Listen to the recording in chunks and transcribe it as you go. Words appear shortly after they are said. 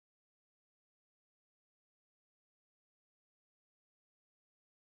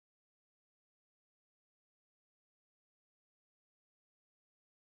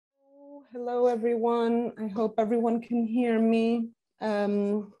Hello, everyone. I hope everyone can hear me.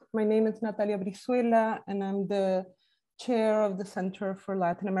 My name is Natalia Brizuela, and I'm the chair of the Center for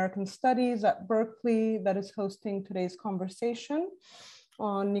Latin American Studies at Berkeley that is hosting today's conversation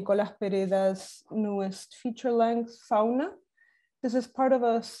on Nicolás Pereda's newest feature-length, Fauna. This is part of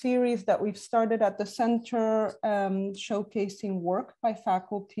a series that we've started at the center, showcasing work by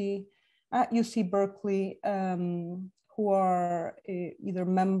faculty at UC Berkeley who are either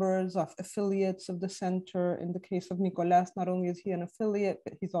members of affiliates of the center. In the case of Nicolás, not only is he an affiliate,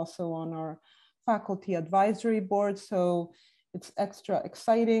 but he's also on our faculty advisory board. So it's extra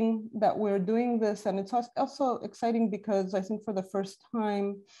exciting that we're doing this. And it's also exciting because I think for the first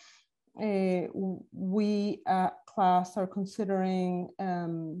time, we at class are considering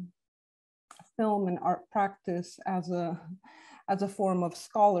film and art practice as a form of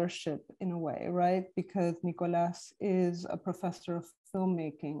scholarship in a way, right? Because Nicolás is a professor of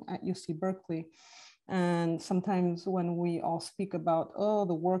filmmaking at UC Berkeley. And sometimes when we all speak about, oh,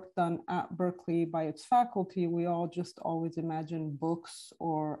 the work done at Berkeley by its faculty, we all just always imagine books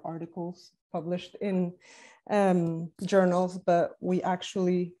or articles published in journals, but we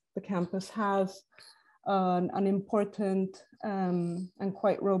actually, the campus has an important and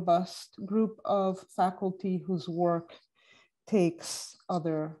quite robust group of faculty whose work takes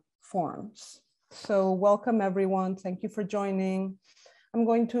other forms. So welcome everyone, thank you for joining. I'm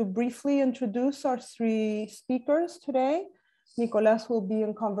going to briefly introduce our three speakers today. Nicolás will be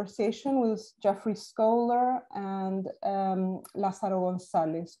in conversation with Jeffrey Scholar and Lázaro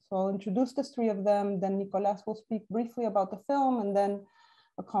González. So I'll introduce the three of them, then Nicolás will speak briefly about the film, and then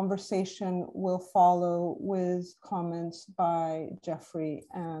a conversation will follow with comments by Jeffrey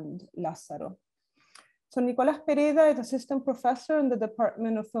and Lázaro. So Nicolás Pereda is assistant professor in the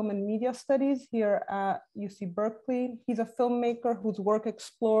Department of Film and Media Studies here at UC Berkeley. He's a filmmaker whose work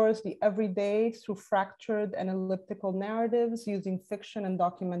explores the everyday through fractured and elliptical narratives using fiction and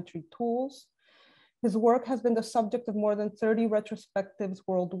documentary tools. His work has been the subject of more than 30 retrospectives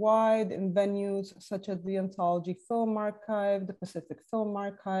worldwide in venues such as the Anthology Film Archive, the Pacific Film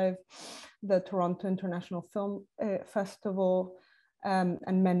Archive, the Toronto International Film Festival, and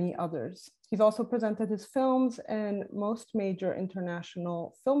many others. He's also presented his films in most major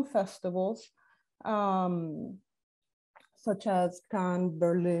international film festivals, such as Cannes,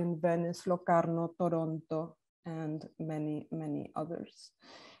 Berlin, Venice, Locarno, Toronto, and many, many others.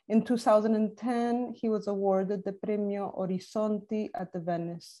 In 2010, he was awarded the Premio Orizzonti at the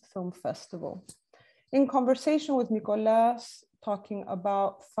Venice Film Festival. In conversation with Nicolás, talking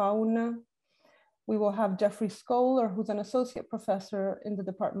about Fauna, we will have Jeffrey Scholar, who's an associate professor in the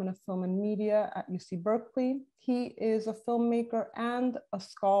Department of Film and Media at UC Berkeley. He is a filmmaker and a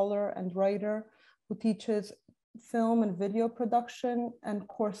scholar and writer who teaches film and video production and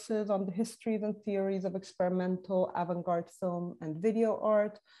courses on the histories and theories of experimental avant-garde film and video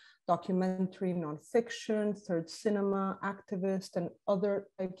art, documentary, nonfiction, third cinema, activist, and other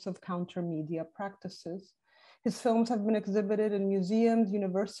types of counter-media practices. His films have been exhibited in museums,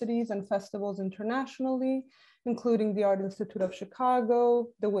 universities, and festivals internationally, including the Art Institute of Chicago,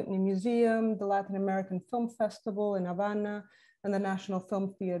 the Whitney Museum, the Latin American Film Festival in Havana, and the National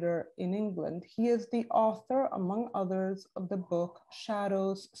Film Theatre in England. He is the author, among others, of the book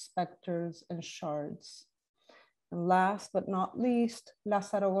Shadows, Spectres, and Shards. And last but not least,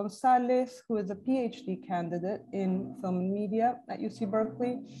 Lázaro González, who is a PhD candidate in film and media at UC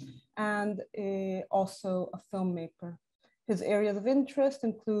Berkeley, and also a filmmaker. His areas of interest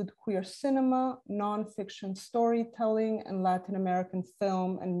include queer cinema, nonfiction storytelling, and Latin American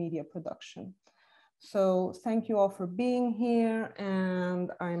film and media production. So thank you all for being here,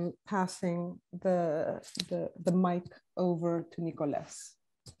 and I'm passing the mic over to Nicolás.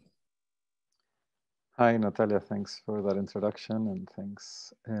 Hi, Natalia, thanks for that introduction, and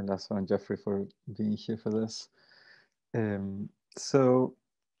thanks, Lasso and Jeffrey, for being here for this. So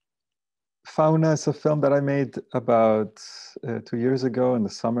Fauna is a film that I made about 2 years ago in the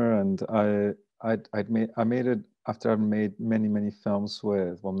summer, and I made it after I'd made many films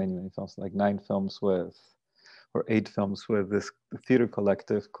with, well, many films, like 9 films with, or 8 films with this theater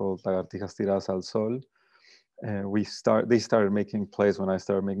collective called Lagartijas Tiradas al Sol. They started making plays when I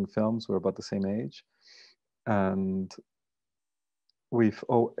started making films. We're about the same age, and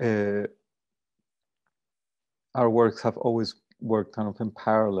our works have always worked kind of in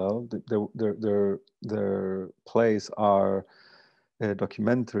parallel. Their plays are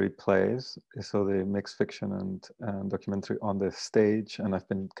documentary plays, so they mix fiction and documentary on the stage, and I've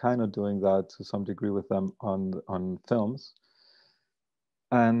been kind of doing that to some degree with them on films.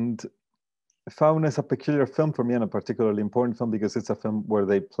 And Fauna is a peculiar film for me, and a particularly important film because it's a film where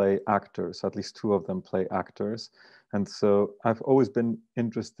they play actors. At least two of them play actors. And so I've always been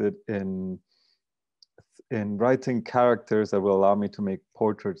interested in writing characters that will allow me to make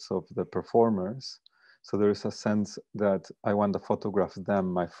portraits of the performers. So there is a sense that I want to photograph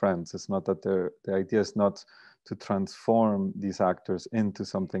them, my friends. It's not that the idea is not to transform these actors into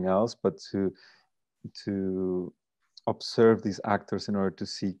something else, but to observe these actors in order to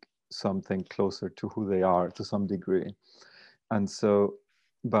seek something closer to who they are to some degree. And so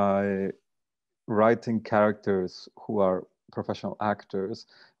by writing characters who are professional actors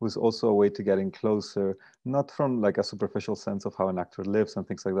was also a way to getting closer, not from like a superficial sense of how an actor lives and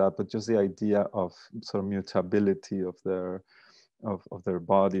things like that, but just the idea of sort of mutability of their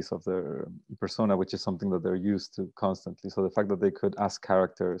bodies, of their persona, which is something that they're used to constantly. So the fact that they could, as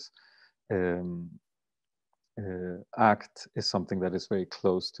characters, act is something that is very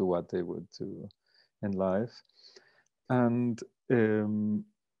close to what they would do in life. And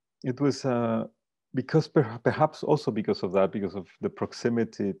it was because perhaps also because of that, because of the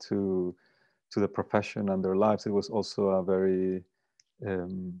proximity to the profession and their lives, it was also a very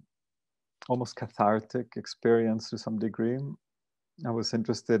almost cathartic experience to some degree. I was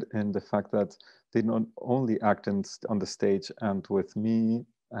interested in the fact that they not only act on the stage and with me,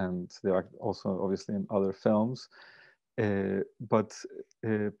 and they act also obviously in other films, but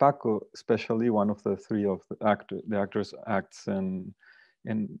Paco, especially one of the three of the actors acts in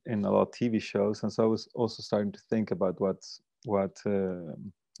a lot of TV shows. And so I was also starting to think about I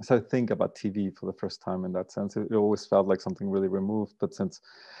started to think about TV for the first time in that sense. It always felt like something really removed, but since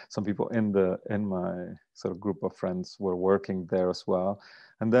some people in my sort of group of friends were working there as well.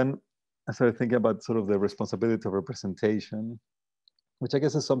 And then I started thinking about sort of the responsibility of representation, which I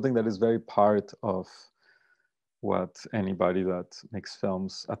guess is something that is very part of what anybody that makes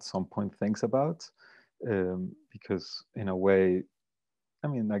films at some point thinks about. Because in a way, I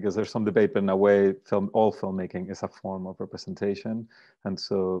mean, I guess there's some debate, but in a way, all filmmaking is a form of representation. And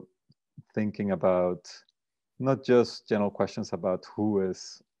so thinking about not just general questions about who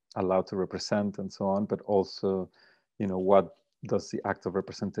is allowed to represent and so on, but also, you know, what does the act of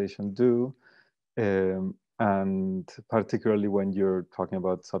representation do? And particularly when you're talking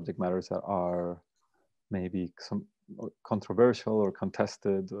about subject matters that are maybe some controversial or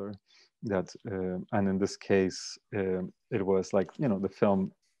contested, or that, and in this case, it was like, you know, the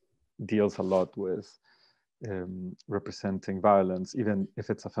film deals a lot with representing violence, even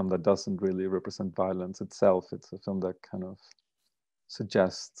if it's a film that doesn't really represent violence itself. It's a film that kind of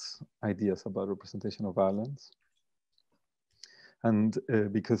suggests ideas about representation of violence. And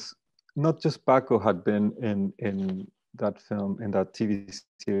because not just Paco had been in that film, in that TV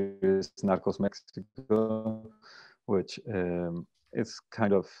series, Narcos Mexico, which is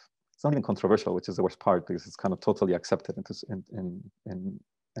kind of, it's not even controversial, which is the worst part, because it's kind of totally accepted in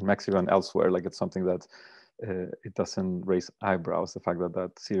Mexico and elsewhere. Like, it's something that it doesn't raise eyebrows, the fact that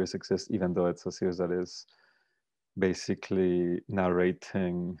that series exists, even though it's a series that is basically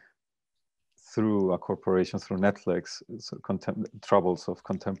narrating through a corporation, through Netflix, so troubles of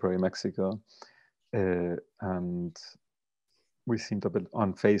contemporary Mexico. And we seemed a bit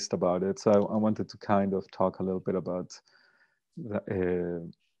unfazed about it. So I wanted to kind of talk a little bit about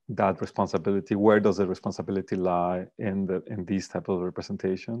that responsibility. Where does the responsibility lie in these type of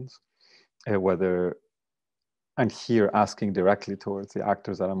representations? Whether, and here asking directly towards the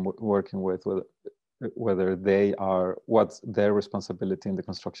actors that I'm working with, whether they are, what's their responsibility in the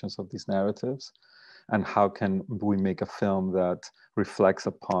constructions of these narratives, and how can we make a film that reflects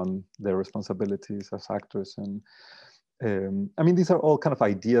upon their responsibilities as actors. And I mean, these are all kind of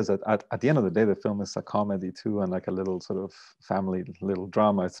ideas that at the end of the day, the film is a comedy too, and like a little sort of family little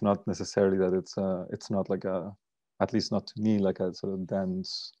drama. It's not necessarily that it's not like a, at least not to me, like a sort of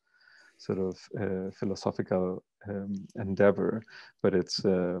dense sort of philosophical endeavor, but it's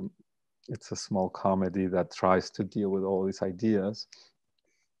a small comedy that tries to deal with all these ideas.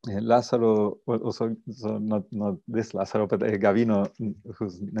 Lázaro, well, also, so not this Lázaro, but Gavino,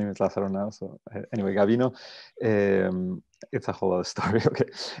 whose name is Lázaro now. So anyway, Gavino, it's a whole other story. Okay,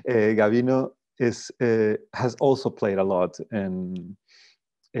 Gavino has also played a lot in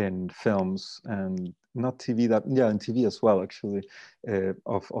films, and not TV, that, yeah, in TV as well, actually,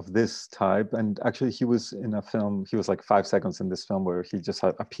 of this type. And actually, he was in a film, he was like 5 seconds in this film where he just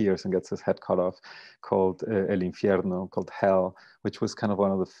appears and gets his head cut off, called El Infierno, called Hell, which was kind of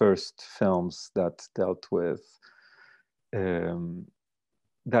one of the first films that dealt with,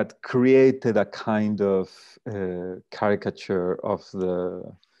 that created a kind of caricature of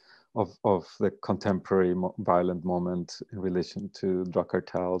of the contemporary violent moment in relation to drug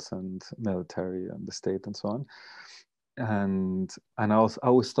cartels and military and the state and so on. And I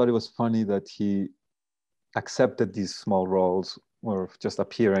always thought it was funny that he accepted these small roles or just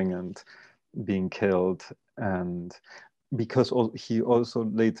appearing and being killed. And because he also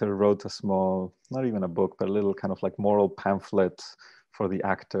later wrote a small, not even a book, but a little kind of like moral pamphlet for the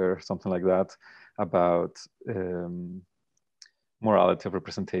actor, something like that, about morality of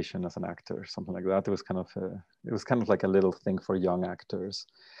representation as an actor, something like that. It was kind of like a little thing for young actors.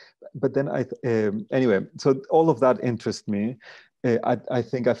 But then anyway, so all of that interests me. I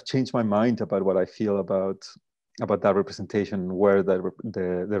think I've changed my mind about what I feel about that representation, where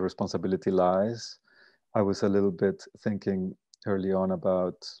the responsibility lies. I was a little bit thinking early on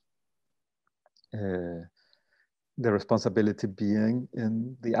about the responsibility being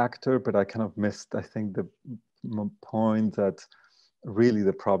in the actor, but I kind of missed, I think, the point that really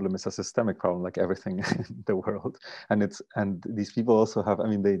the problem is a systemic problem, like everything in the world. And these people also have, I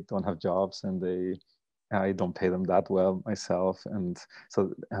mean, they don't have jobs, and I don't pay them that well myself, and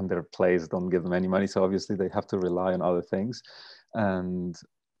their plays don't give them any money, so obviously they have to rely on other things. And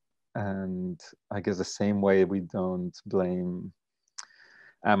I guess the same way we don't blame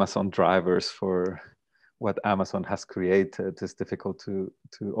Amazon drivers for what Amazon has created, it's difficult to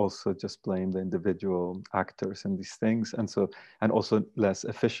also just blame the individual actors in these things, and also less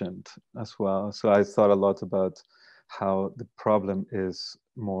efficient as well. So I thought a lot about how the problem is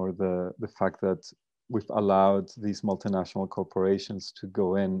more the fact that we've allowed these multinational corporations to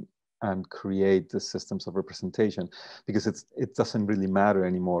go in and create the systems of representation, because it doesn't really matter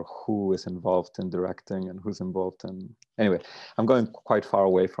anymore who is involved in directing and who's involved in. Anyway, I'm going quite far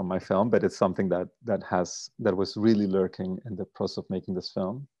away from my film, but it's something that was really lurking in the process of making this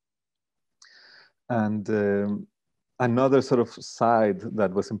film. And another sort of side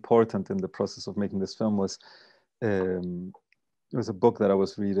that was important in the process of making this film was it was a book that I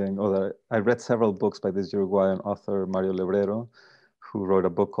was reading, or that I read several books by this Uruguayan author, Mario Lebrero, who wrote a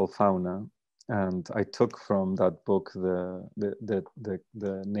book called Fauna. And I took from that book the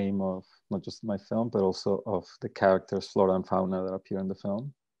name of not just my film, but also of the characters, Flora and Fauna, that appear in the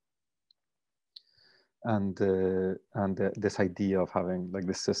film. And this idea of having like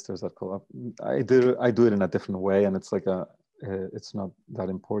the sisters that call up. I do it in a different way, and it's like it's not that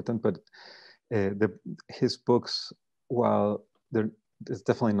important, but his books, while it's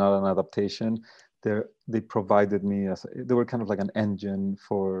definitely not an adaptation, they provided me they were kind of like an engine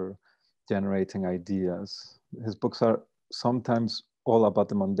for generating ideas. His books are sometimes all about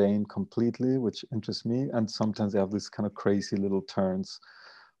the mundane completely, which interests me, and sometimes they have these kind of crazy little turns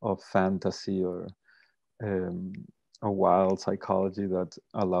of fantasy or a wild psychology that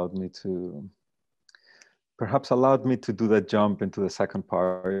perhaps allowed me to do that jump into the second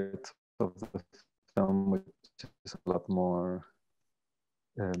part of the film, which is a lot more,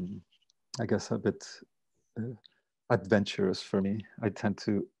 I guess, a bit adventurous for me. I tend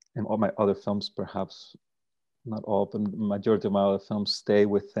to, in all my other films, perhaps not all, but the majority of my other films stay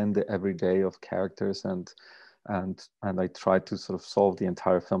within the everyday of characters, and I try to sort of solve the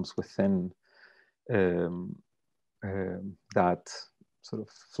entire films within that sort of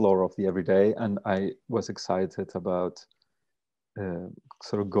floor of the everyday. And I was excited about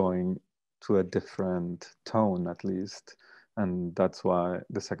sort of going to a different tone, at least. And that's why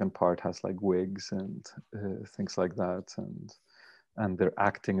the second part has like wigs and things like that, and their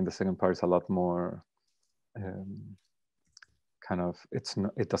acting in the second part is a lot more kind of, it's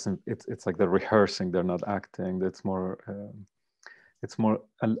like they're rehearsing, they're not acting. It's more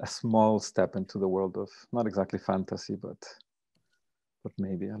a small step into the world of not exactly fantasy, but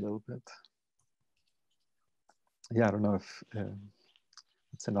maybe a little bit. Yeah, I don't know if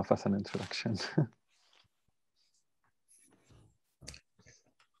it's enough as an introduction.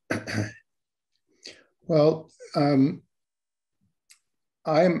 Well,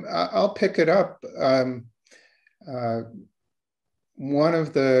 I'll pick it up. One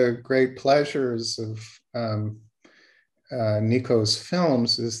of the great pleasures of Nico's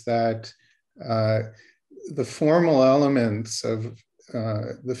films is that the formal elements of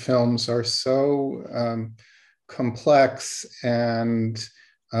the films are so complex and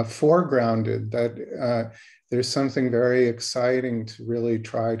foregrounded that there's something very exciting to really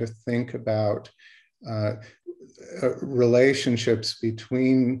try to think about relationships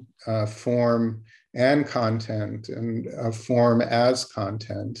between form and content, and form as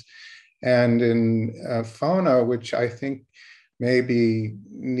content. And in Fauna, which I think may be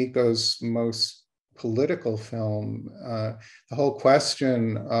Nico's most political film, the whole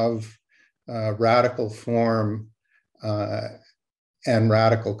question of radical form and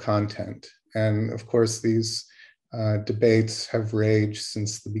radical content. And of course, these debates have raged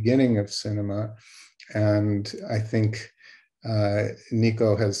since the beginning of cinema. And I think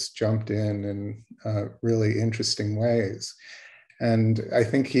Nico has jumped in really interesting ways. And I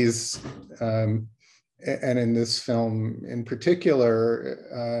think he's, and in this film in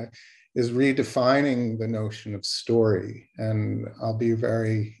particular, is redefining the notion of story. And I'll be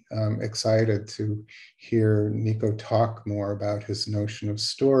very excited to hear Nico talk more about his notion of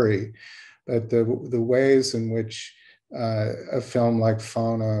story. But the ways in which a film like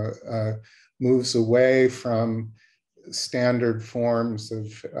Fauna moves away from standard forms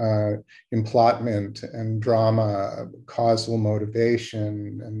of emplotment and drama, causal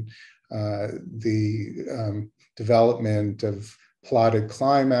motivation, and the development of plotted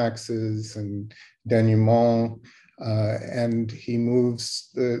climaxes and denouement, and he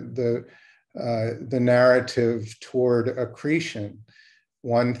moves the narrative toward accretion.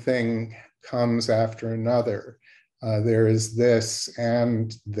 One thing comes after another. There is this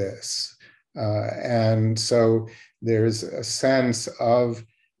and this. And so there's a sense of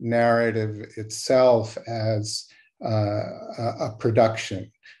narrative itself as a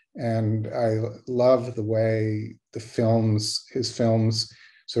production. And I love the way his films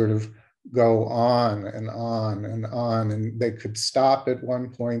sort of go on and on and on, and they could stop at one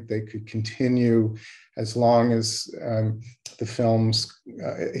point, they could continue as long as the films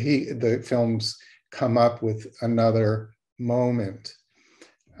come up with another moment.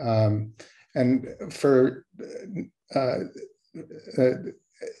 And for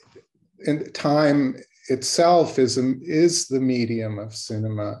in time itself is the medium of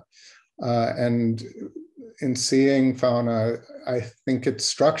cinema, and in seeing Fauna, I think it's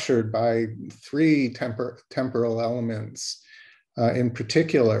structured by three temporal elements in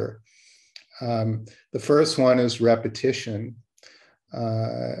particular. The first one is repetition.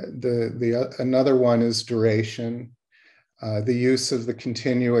 Another one is duration, the use of the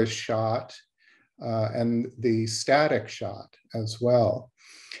continuous shot, and the static shot as well.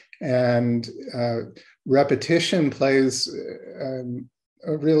 And repetition plays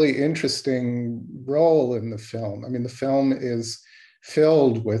a really interesting role in the film. I mean, the film is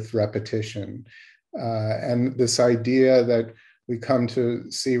filled with repetition, and this idea that we come to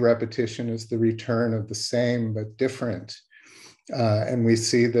see repetition as the return of the same but different. And we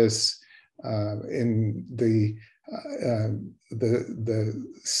see this in the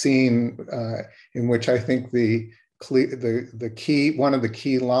scene in which I think one of the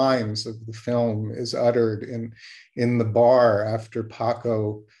key lines of the film is uttered in the bar after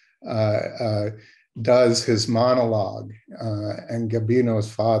Paco does his monologue, and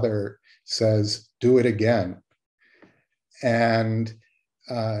Gabino's father says, "Do it again." And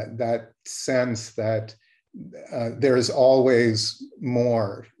that sense that there is always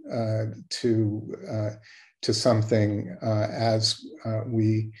more to something as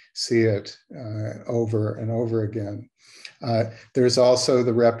we see it over and over again. There's also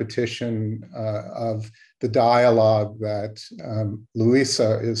the repetition of the dialogue that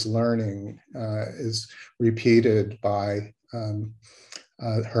Luisa is learning, is repeated by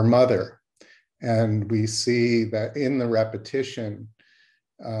her mother. And we see that in the repetition,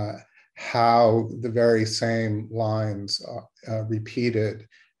 how the very same lines repeated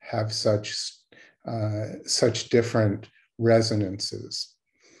have such different resonances.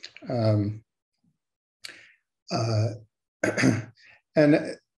 And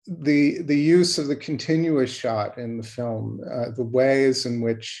the use of the continuous shot in the film, the ways in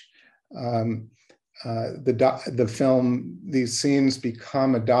which the film, these scenes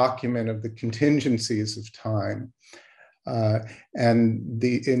become a document of the contingencies of time. And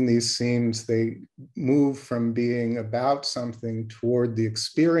in these scenes, they move from being about something toward the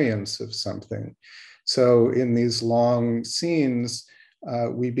experience of something. So in these long scenes,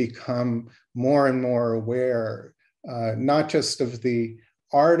 we become more and more aware, not just of the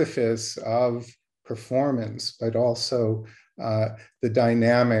artifice of performance, but also the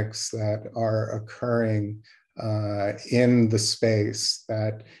dynamics that are occurring in the space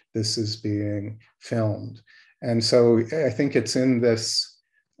that this is being filmed. And so I think it's in this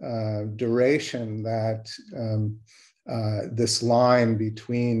duration that this line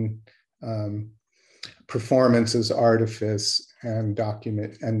between performance as artifice and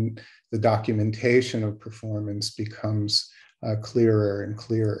the documentation of performance becomes clearer and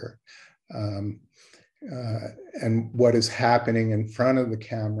clearer. And what is happening in front of the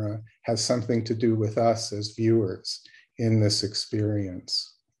camera has something to do with us as viewers in this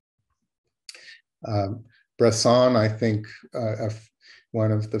experience. Bresson, I think,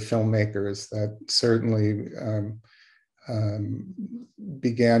 one of the filmmakers that certainly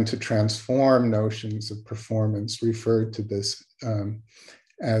began to transform notions of performance, referred to this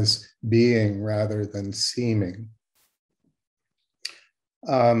as being rather than seeming.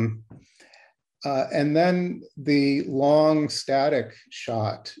 And then the long static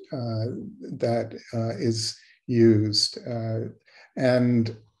shot that is used.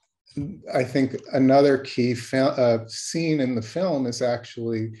 And I think another key scene in the film is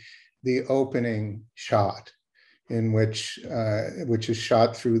actually the opening shot, in which is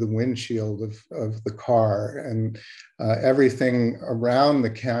shot through the windshield of the car, and everything around the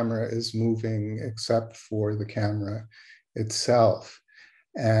camera is moving except for the camera itself.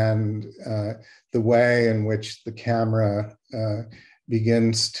 And the way in which the camera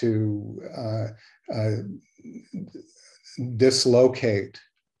begins to dislocate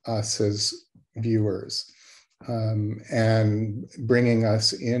us as viewers, and bringing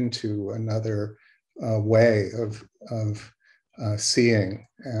us into another way of seeing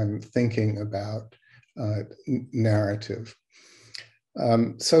and thinking about narrative.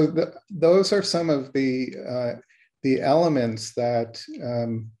 So those are some of the elements that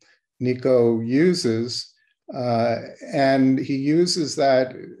Nico uses, and he uses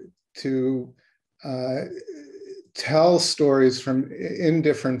that to tell stories in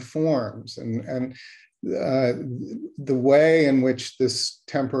different forms, and the way in which this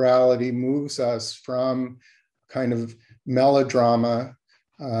temporality moves us from kind of melodrama.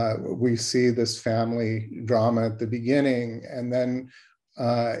 We see this family drama at the beginning, and then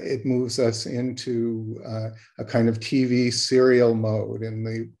it moves us into a kind of TV serial mode in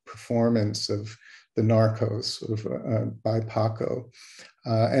the performance of the Narcos by Paco.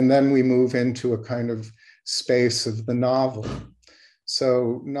 And then we move into a kind of space of the novel.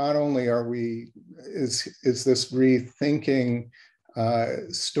 So not only is this rethinking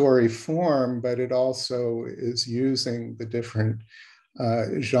story form, but it also is using the different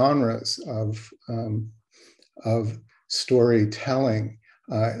genres of storytelling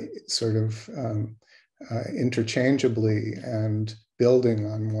sort of interchangeably and building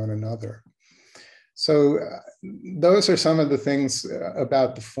on one another. So those are some of the things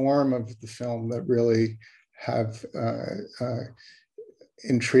about the form of the film that really have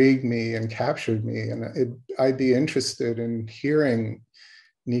intrigued me and captured me. And I'd be interested in hearing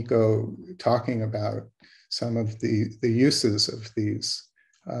Nico talking about some of the uses of these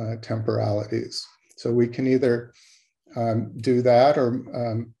temporalities. So we can either do that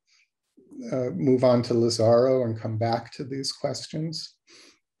or move on to Lazaro and come back to these questions.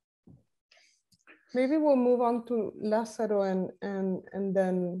 Maybe we'll move on to Lázaro and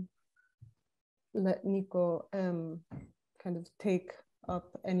then let Nico kind of take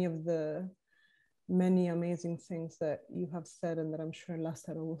up any of the many amazing things that you have said and that I'm sure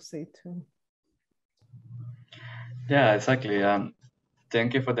Lázaro will say too. Yeah, exactly.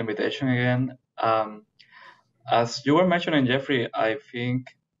 Thank you for the invitation again. As you were mentioning, Jeffrey, I think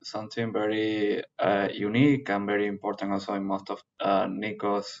something very unique and very important also in most of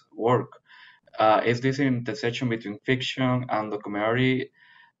Nico's work is this intersection between fiction and documentary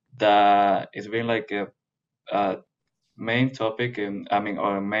that is being like a main topic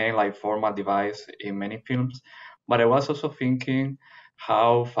or a main like format device in many films. But I was also thinking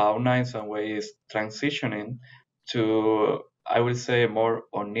how Fauna in some way is transitioning to, I would say, a more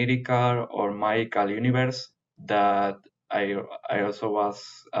onirical or magical universe that I also was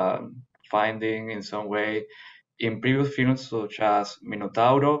finding in some way in previous films such as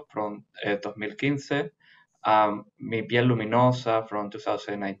Minotauro from 2015, Mi piel luminosa from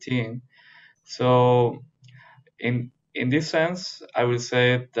 2019. So in this sense, I would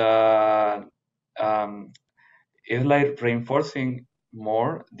say that it's like reinforcing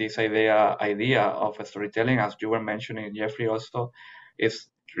more this idea of storytelling, as you were mentioning, Jeffrey, also is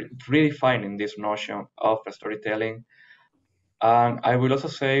redefining this notion of storytelling. And I will also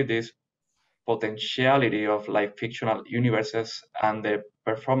say this potentiality of like fictional universes and the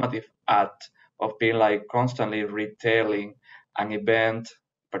performative act of being like constantly retelling an event,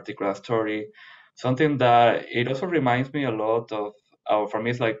 particular story, something that it also reminds me a lot of, for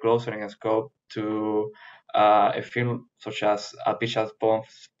me it's like closer in scope to a film such as A Pichas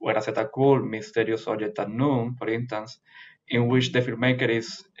Bombs, Fuera Zeta Cool, Mysterious Object Unknown, for instance, in which the filmmaker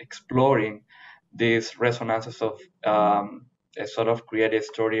is exploring these resonances of a sort of creative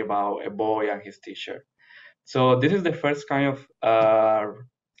story about a boy and his teacher. So this is the first kind of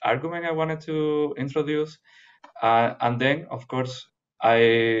argument I wanted to introduce. And then, of course,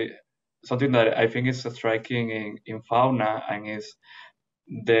 something that I think is striking in Fauna and is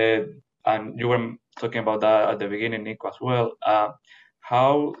and you were talking about that at the beginning, Nico, as well,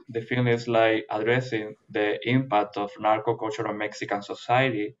 how the film is like addressing the impact of narco culture on Mexican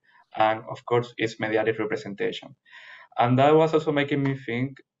society, and of course its mediatic representation. And that was also making me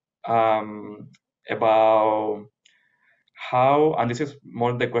think about how, and this is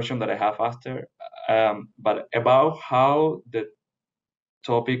more the question that I have after, but about how the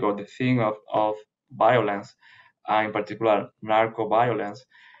topic or the thing of violence, and in particular narco violence,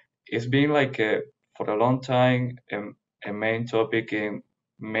 is being like for a long time a main topic in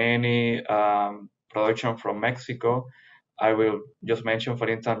many production from Mexico. I will just mention, for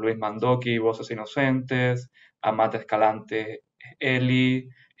instance, Luis Mandoki, Voces Inocentes, Amate Escalante, Eli,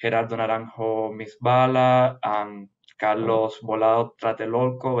 Gerardo Naranjo, Miss Bala, and Carlos Volado,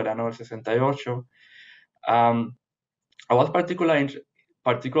 Tlatelolco, Verano del 68. I was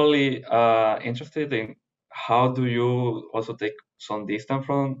particularly interested in how do you also take some distance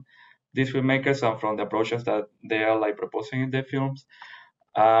from these filmmakers and from the approaches that they are like proposing in their films.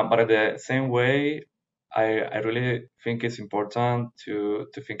 But in the same way, I really think it's important to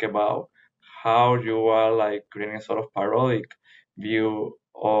think about how you are like creating a sort of parodic view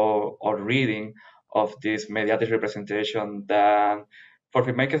or reading of this mediatic representation that for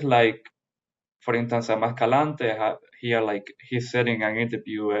filmmakers like, for instance, Mascalante, here like he said in an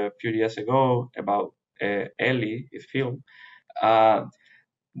interview a few years ago about Ellie, his film,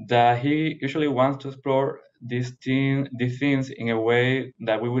 that he usually wants to explore these things in a way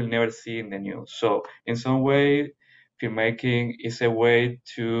that we will never see in the news. So in some way, filmmaking is a way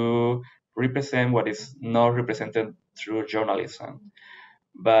to represent what is not represented through journalism.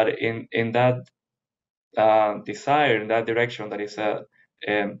 But in that desire, in that direction, that is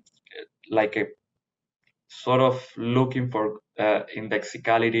like a sort of looking for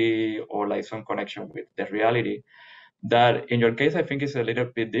indexicality or like some connection with the reality. That in your case, I think is a little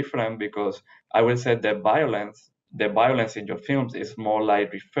bit different, because I will say the violence in your films is more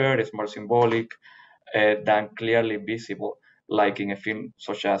like referred, it's more symbolic than clearly visible, like in a film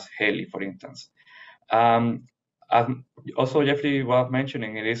such as Haley, for instance. And also, Jeffrey was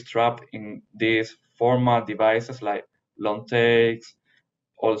mentioning it is trapped in these format devices like long takes,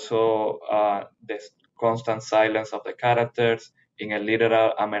 also the constant silence of the characters in a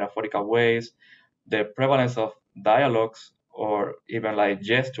literal and metaphorical ways, the prevalence of dialogues or even like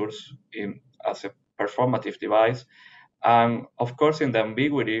gestures as a performative device, and of course in the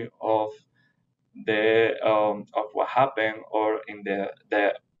ambiguity of what happened, or in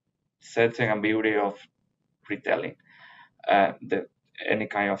the certain ambiguity of retelling any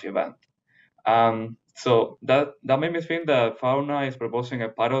kind of event. So that made me think that Fauna is proposing a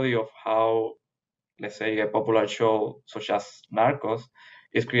parody of how, let's say, a popular show such as Narcos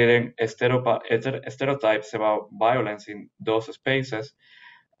is creating stereotypes about violence in those spaces.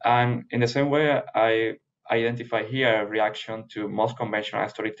 And in the same way, I identify here a reaction to most conventional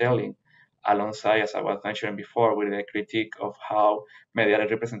storytelling, alongside, as I was mentioning before, with the critique of how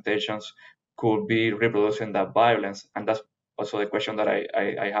mediated representations could be reproducing that violence. And that's also the question that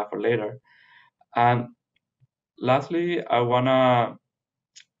I have for later. And lastly, I wanna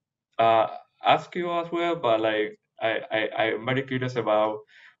ask you as well, but like I'm very curious about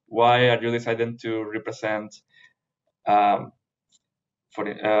why are you deciding to represent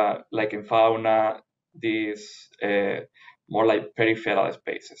like in Fauna these more like peripheral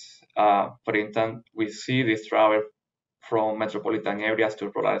spaces. For instance, we see this travel from metropolitan areas to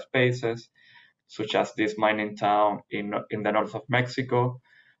rural spaces, such as this mining town in the north of Mexico,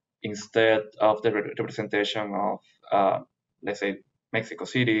 instead of the representation of, let's say, Mexico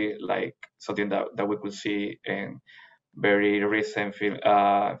City, like something that we could see in very recent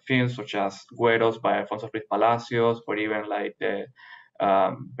films such as Güeros by Alfonso Ruiz Palacios, or even like the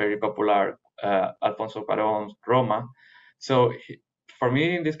very popular Alfonso Cuarón's Roma. So for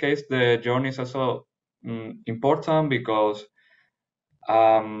me, in this case, the journey is also important because,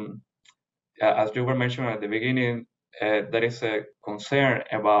 as you were mentioning at the beginning, there is a concern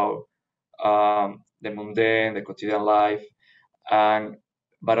about the mundane, the quotidian life,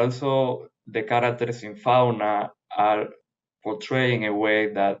 but also the characters in Fauna are portraying a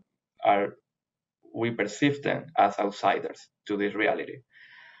way that we perceive them as outsiders to this reality.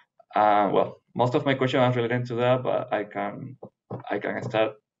 Well, most of my questions are related to that, but I can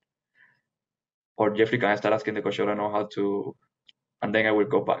start, or Jeffrey can start asking the question. I know how to, and then I will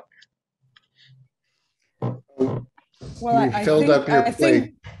go back. Well,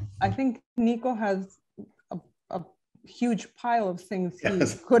 I think Nico has a huge pile of things he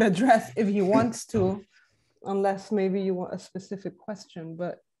could address if he wants to, unless maybe you want a specific question,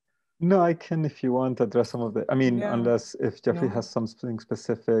 but No, I can, if you want, address some of the, I mean, Yeah. unless if Jeffrey No. has something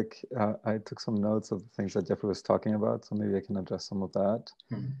specific, I took some notes of the things that Jeffrey was talking about, so maybe I can address some of that.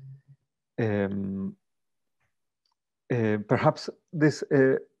 Perhaps this,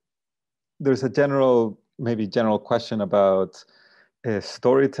 there's a general, maybe general question about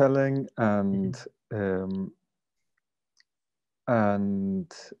storytelling and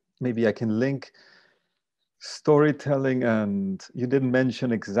maybe I can link storytelling, and you didn't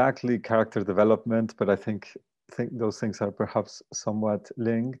mention exactly character development, but I think those things are perhaps somewhat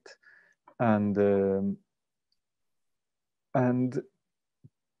linked, and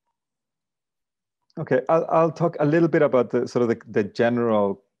okay, I'll talk a little bit about the sort of the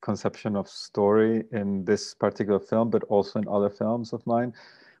general conception of story in this particular film, but also in other films of mine,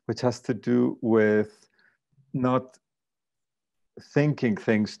 which has to do with not thinking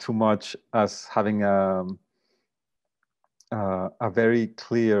things too much as having a very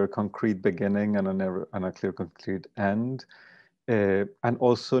clear, concrete beginning and a clear, concrete end. And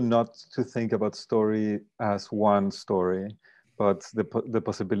also not to think about story as one story, but the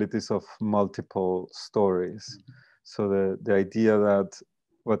possibilities of multiple stories. So the idea that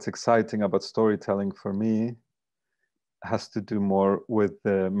what's exciting about storytelling for me has to do more with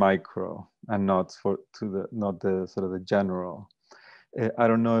the micro and not the sort of the general. I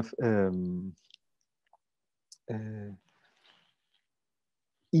don't know if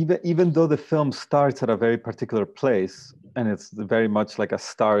even though the film starts at a very particular place, and it's very much like a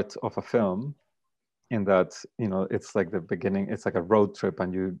start of a film, in that, you know, it's like the beginning, it's like a road trip,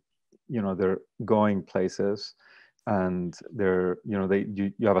 and you know, they're going places, and they're, you know,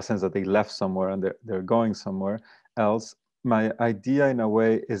 you have a sense that they left somewhere and they're going somewhere else. My idea in a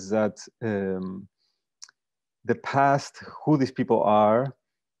way is that the past, who these people are,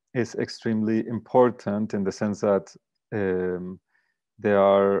 is extremely important, in the sense that they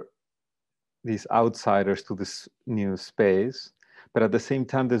are these outsiders to this new space, but at the same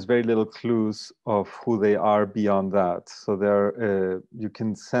time, there's very little clues of who they are beyond that. So you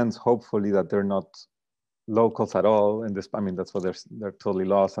can sense, hopefully, that they're not locals at all in this. I mean, that's what they're totally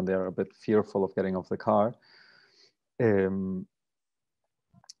lost, and they're a bit fearful of getting off the car.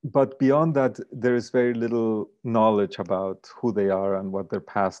 But beyond that, there is very little knowledge about who they are and what their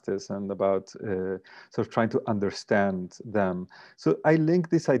past is, and about sort of trying to understand them. So I link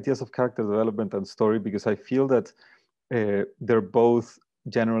these ideas of character development and story because I feel that they're both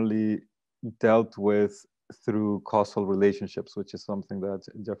generally dealt with through causal relationships, which is something that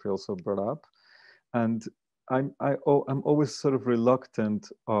Jeffrey also brought up. And I'm always sort of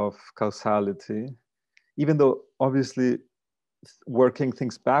reluctant of causality, even though obviously working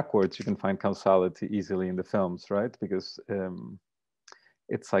things backwards, you can find causality easily in the films, right? Because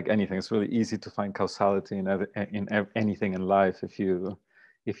it's like anything; it's really easy to find causality in anything in life if you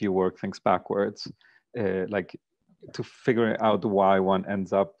work things backwards. Like to figure out why one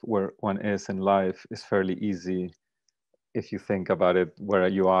ends up where one is in life is fairly easy if you think about it, where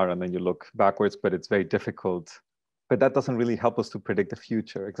you are, and then you look backwards. But it's very difficult. But that doesn't really help us to predict the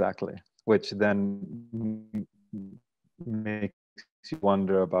future exactly, which then makes you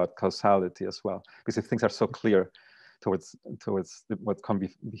wonder about causality as well, because if things are so clear towards what come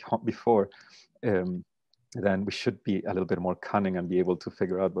before, then we should be a little bit more cunning and be able to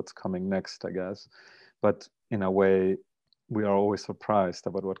figure out what's coming next, I guess. But in a way, we are always surprised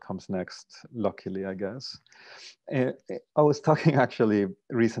about what comes next, luckily, I guess. I was talking actually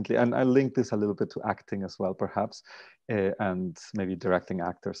recently, and I linked this a little bit to acting as well, perhaps, and maybe directing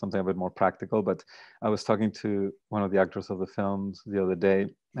actors, something a bit more practical. But I was talking to one of the actors of the films the other day,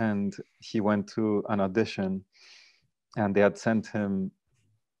 and he went to an audition, and they had sent him,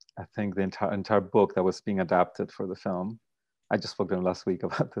 I think, the entire book that was being adapted for the film. I just spoke to him last week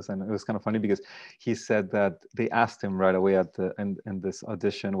about this, and it was kind of funny because he said that they asked him right away in this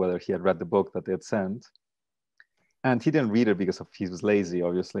audition whether he had read the book that they had sent. And he didn't read it because he was lazy,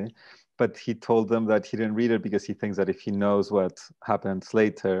 obviously. But he told them that he didn't read it because he thinks that if he knows what happens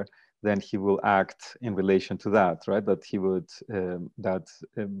later, then he will act in relation to that, right? That he would,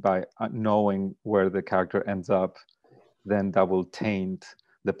 by knowing where the character ends up, then that will taint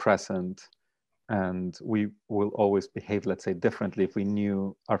the present. And we will always behave, let's say, differently if we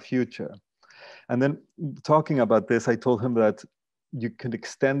knew our future. And then talking about this, I told him that you could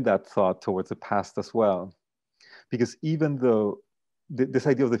extend that thought towards the past as well. Because even though this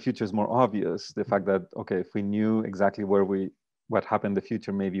idea of the future is more obvious, the fact that, okay, if we knew exactly what happened in the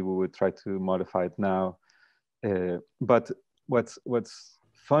future, maybe we would try to modify it now. But what's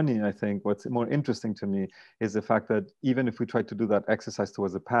funny, I think, what's more interesting to me is the fact that even if we try to do that exercise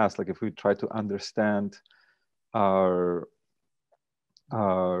towards the past, like if we try to understand our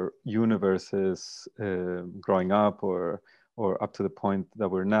our universes growing up or up to the point that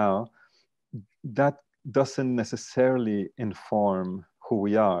we're now, that doesn't necessarily inform who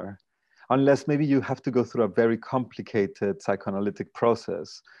we are, unless maybe you have to go through a very complicated psychoanalytic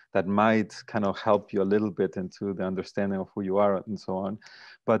process that might kind of help you a little bit into the understanding of who you are and so on.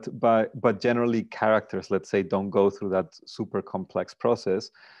 But generally characters, let's say, don't go through that super complex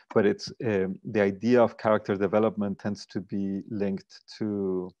process, but it's the idea of character development tends to be linked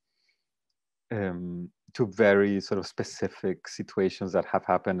to very sort of specific situations that have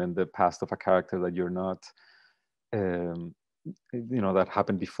happened in the past of a character that you're not, that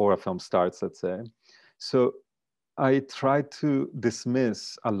happened before a film starts, let's say. So I try to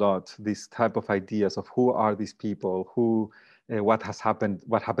dismiss a lot these type of ideas of who are these people, who, what happened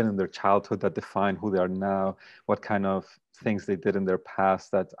in their childhood that define who they are now, what kind of things they did in their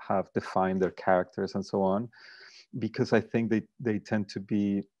past that have defined their characters and so on, because I think they tend to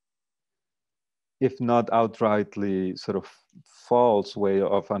be, if not outrightly sort of false way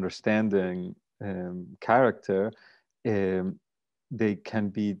of understanding character, they can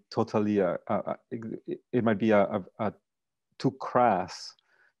be totally, it might be a too crass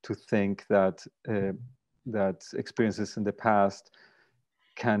to think that that experiences in the past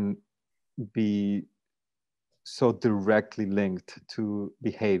can be so directly linked to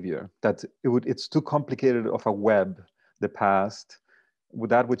behavior, that it's too complicated of a web, the past,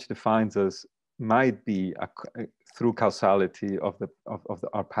 that which defines us might be through causality of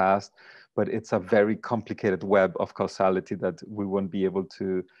our past, but it's a very complicated web of causality that we won't be able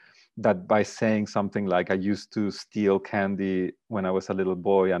to, that by saying something like, I used to steal candy when I was a little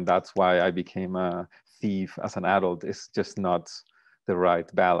boy and that's why I became a thief as an adult, is just not the right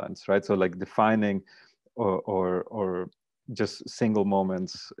balance, right? So like defining or just single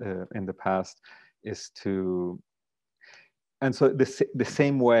moments in the past is to, and so the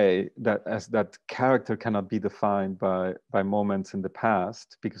same way that as that character cannot be defined by moments in the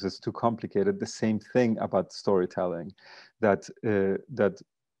past because it's too complicated, the same thing about storytelling, that that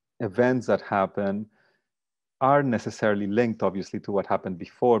events that happen are necessarily linked obviously to what happened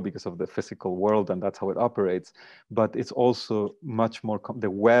before because of the physical world and that's how it operates, but it's also much more, the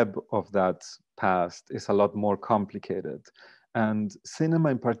web of that past is a lot more complicated. And cinema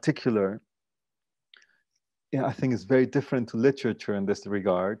in particular, yeah, I think it's very different to literature in this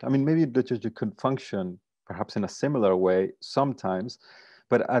regard. I mean, maybe literature could function perhaps in a similar way sometimes,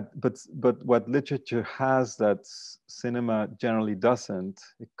 but what literature has that cinema generally doesn't,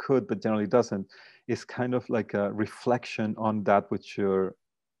 it could, but generally doesn't, is kind of like a reflection on that which you're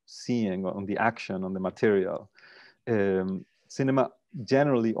seeing, on the action, on the material. Cinema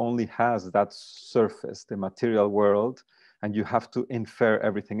generally only has that surface, the material world, and you have to infer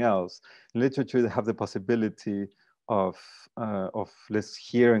everything else. In literature, they have the possibility of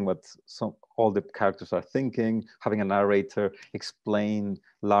hearing what all the characters are thinking, having a narrator explain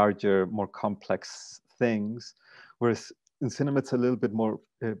larger, more complex things. Whereas in cinema, it's a little bit more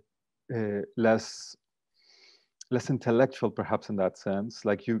less intellectual, perhaps in that sense.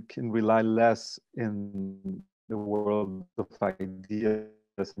 Like you can rely less in the world of ideas,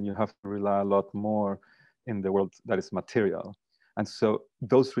 and you have to rely a lot more in the world that is material. And so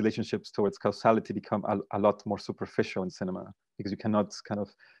those relationships towards causality become a lot more superficial in cinema because you cannot kind of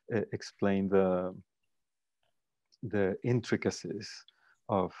explain the intricacies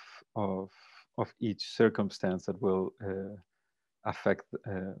of each circumstance that will affect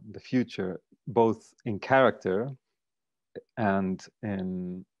the future, both in character and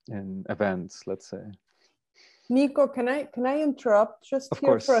in events, let's say. Nico, can I interrupt just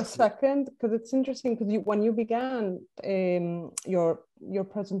here for a second? Because it's interesting, because when you began your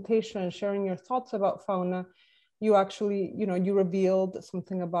presentation and sharing your thoughts about Fauna, you actually, you revealed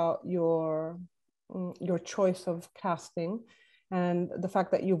something about your choice of casting and the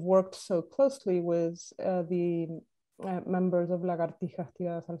fact that you've worked so closely with the members of Lagartijas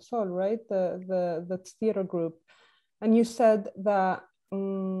Tiradas al Sol, right? The theater group. And you said that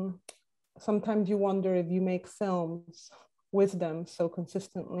sometimes you wonder if you make films with them so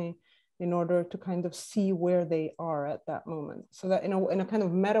consistently in order to kind of see where they are at that moment. So that in a kind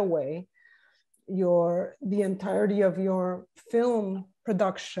of meta way, the entirety of your film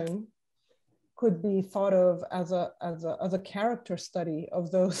production could be thought of as a character study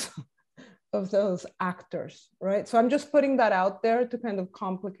of those of those actors, right? So I'm just putting that out there to kind of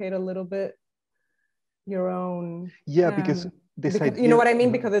complicate a little bit your own. Yeah, because you know what I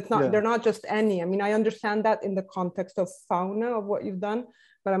mean? Because it's not, they're not just any. I mean, I understand that in the context of Fauna, of what you've done,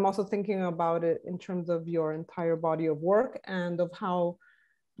 but I'm also thinking about it in terms of your entire body of work and of how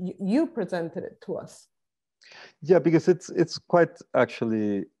you presented it to us. Yeah, because it's quite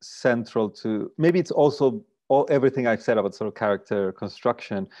actually central to, maybe it's also everything I've said about sort of character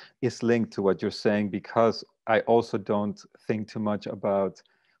construction is linked to what you're saying, because I also don't think too much about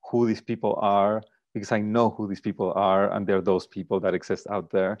who these people are, because I know who these people are, and they're those people that exist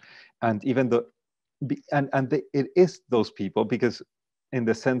out there. And even though, it is those people, because in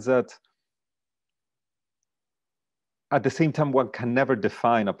the sense that at the same time, one can never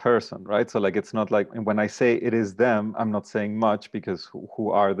define a person, right? So like, it's not like, and when I say it is them, I'm not saying much, because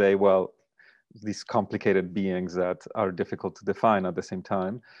who are they? Well, these complicated beings that are difficult to define at the same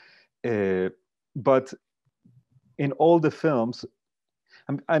time. But in all the films,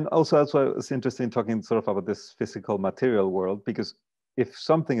 and also that's why it's interesting talking sort of about this physical material world, because if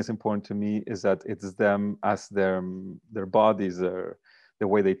something is important to me is that it's them as their bodies, the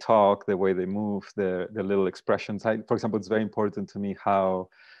way they talk, the way they move, the little expressions. For example, it's very important to me how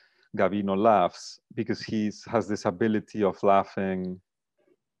Gavino laughs, because he has this ability of laughing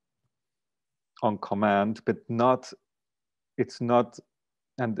on command, but it's not,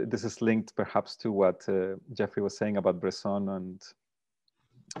 and this is linked perhaps to what Jeffrey was saying about Bresson and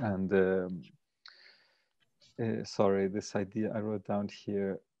sorry, this idea I wrote down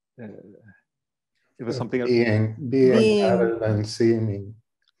here. It was something being rather than seeming.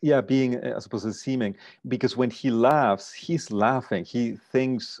 Yeah, being as opposed to seeming, because when he laughs, he's laughing. He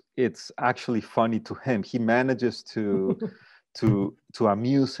thinks it's actually funny to him. He manages to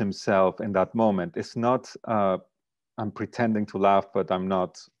amuse himself in that moment. It's not I'm pretending to laugh, but I'm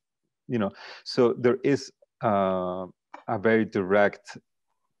not, So there is a very direct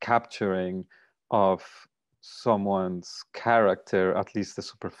capturing of someone's character, at least the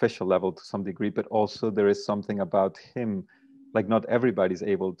superficial level to some degree, but also there is something about him, like not everybody's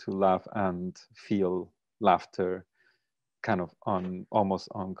able to laugh and feel laughter kind of almost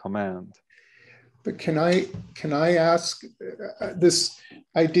on command. But can I ask this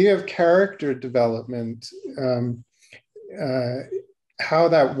idea of character development, how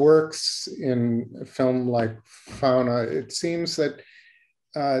that works in a film like Fauna? It seems that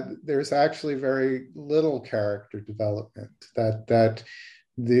there's actually very little character development. That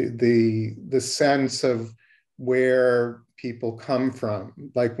the sense of where people come from,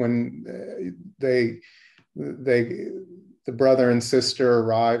 like when the brother and sister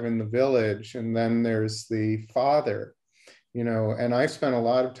arrive in the village, and then there's the father, and I spent a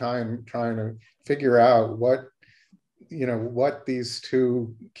lot of time trying to figure out what these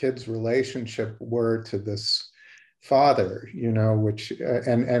two kids' relationship were to this father, which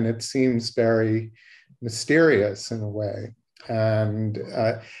and it seems very mysterious in a way. And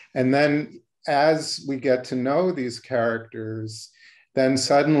then as we get to know these characters, then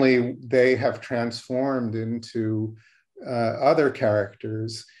suddenly they have transformed into other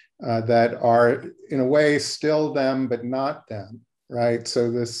characters that are in a way still them, but not them, right?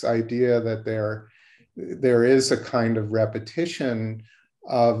 So this idea that there is a kind of repetition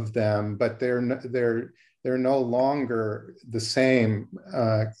of them, but they're no longer the same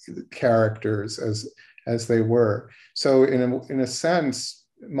characters as they were. So in a sense,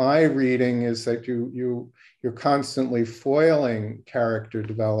 my reading is that you're constantly foiling character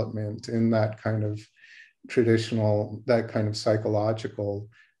development in that kind of traditional, that kind of psychological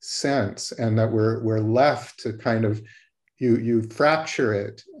sense, and that we're left to kind of you fracture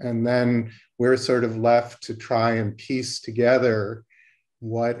it, and then we're sort of left to try and piece together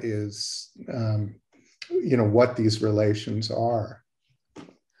what is what these relations are.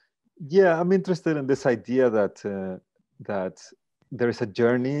 Yeah, I'm interested in this idea that that there is a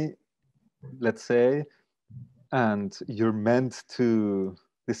journey, let's say, and you're meant to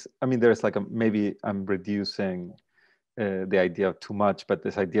this. I mean, there's like maybe I'm reducing the idea of too much, but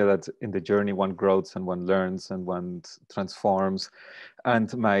this idea that in the journey one grows and one learns and one transforms.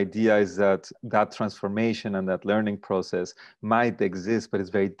 And my idea is that that transformation and that learning process might exist, but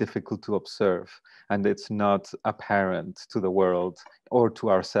it's very difficult to observe, and it's not apparent to the world or to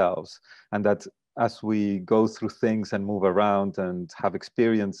ourselves. And that as we go through things and move around and have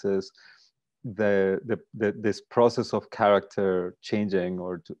experiences, this process of character changing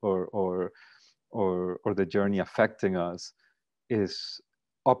or the journey affecting us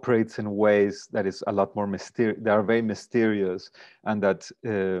operates in ways that is a lot more mysterious. They are very mysterious, and that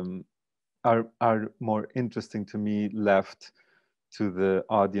are more interesting to me left to the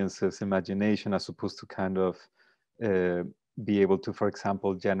audience's imagination, as opposed to kind of be able to, for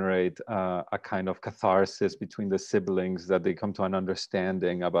example, generate a kind of catharsis between the siblings, that they come to an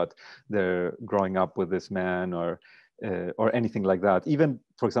understanding about their growing up with this man, or anything like that. Even,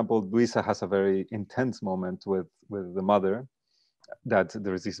 for example, Luisa has a very intense moment with the mother, that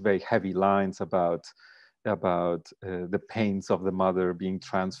there's these very heavy lines about about the pains of the mother being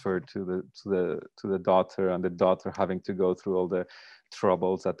transferred to the daughter, and the daughter having to go through all the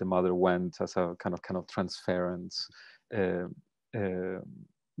troubles that the mother went, as a kind of transference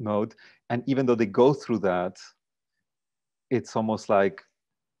mode. And even though they go through that, it's almost like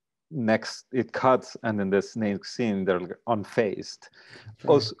it cuts, and then this next scene they're like unfazed. Right.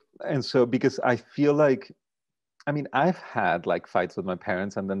 Also, and so because I feel like, I mean, I've had like fights with my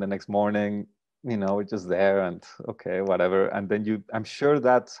parents, and then the next morning, you know, we're just there and okay, whatever. And then I'm sure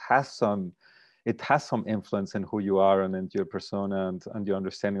that has some influence in who you are and into your persona and your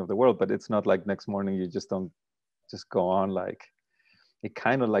understanding of the world. But it's not like next morning you just don't just go on. Like, it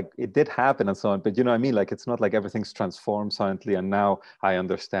kind of like, it did happen and so on, but you know what I mean? Like, it's not like everything's transformed silently and now I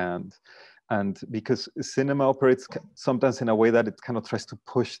understand. And because cinema operates sometimes in a way that it kind of tries to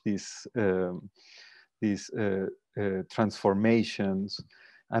push these transformations.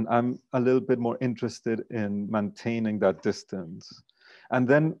 And I'm a little bit more interested in maintaining that distance. And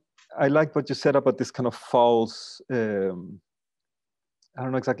then I like what you said about this kind of false, I don't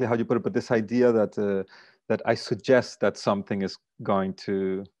know exactly how you put it, but this idea that that I suggest that something is going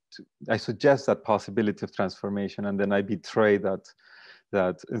to I suggest that possibility of transformation, and then I betray that.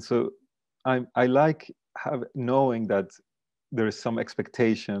 And so I like knowing that there is some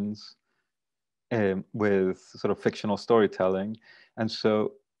expectations with sort of fictional storytelling. And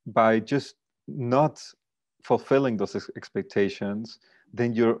so by just not fulfilling those expectations,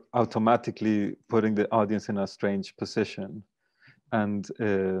 then you're automatically putting the audience in a strange position. And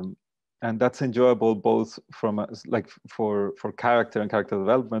that's enjoyable both from like for character and character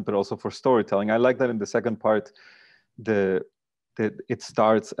development, but also for storytelling. I like that in the second part, it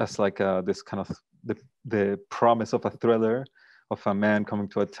starts as like this kind of the promise of a thriller, of a man coming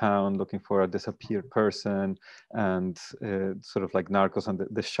to a town looking for a disappeared person, and sort of like Narcos, and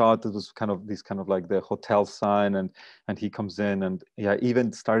the shot, it was kind of this kind of like the hotel sign, and he comes in, and yeah,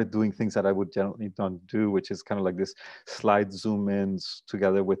 even started doing things that I would generally not do, which is kind of like this slide zoom ins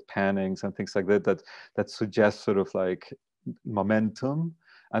together with pannings and things like that suggest sort of like momentum.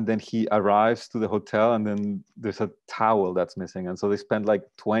 And then he arrives to the hotel, and then there's a towel that's missing. And so they spend like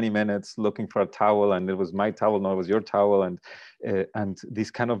 20 minutes looking for a towel, and it was my towel, no, it was your towel. And these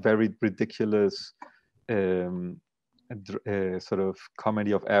kind of very ridiculous sort of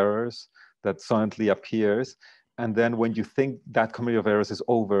comedy of errors that suddenly appears. And then when you think that comedy of errors is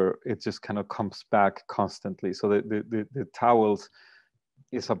over, it just kind of comes back constantly. So the towels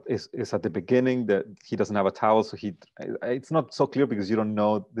is at the beginning, that he doesn't have a towel, so it's not so clear because you don't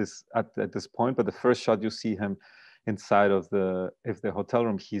know this at this point, but the first shot you see him inside of the hotel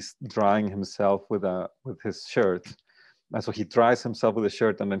room, he's drying himself with his shirt, and so he dries himself with a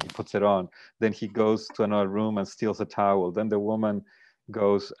shirt and then he puts it on. Then he goes to another room and steals a towel. Then the woman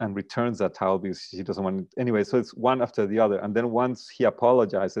goes and returns that towel because she doesn't want it anyway. So it's one after the other, and then once he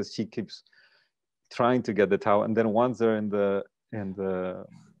apologizes, she keeps trying to get the towel, and then once they're in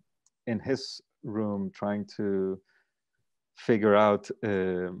his room trying to figure out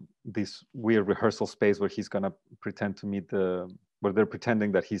this weird rehearsal space where he's gonna pretend to meet where they're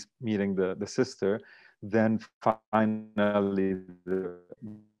pretending that he's meeting the sister, then finally the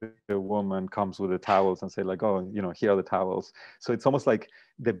woman comes with the towels and say like, oh, you know, here are the towels. So it's almost like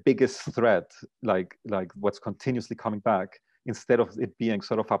the biggest threat, like what's continuously coming back, instead of it being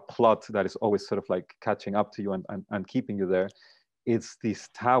sort of a plot that is always sort of like catching up to you and keeping you there, it's these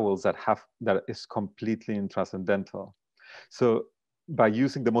towels that is completely intranscendental. So by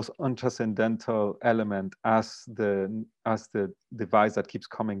using the most untranscendental element as the device that keeps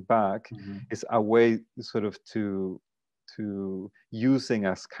coming back, mm-hmm. is a way sort of to using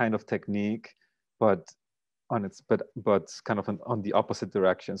as kind of technique, but kind of on the opposite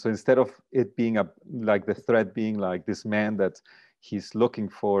direction. So instead of it being like the thread being like this man that he's looking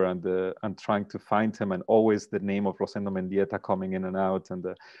for and trying to find him, and always the name of Rosendo Mendieta coming in and out, and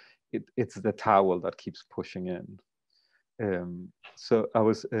it's the towel that keeps pushing in. So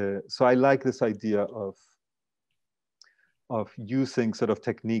I like this idea of using sort of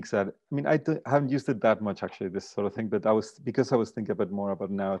techniques that, I mean, I haven't used it that much actually, this sort of thing, but because I was thinking a bit more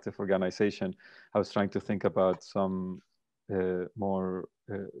about narrative organization, I was trying to think about some more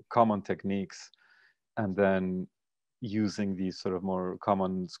common techniques, and then using these sort of more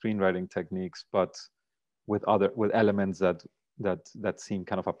common screenwriting techniques, but with elements that seem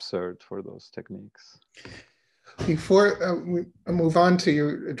kind of absurd for those techniques. Before we move on to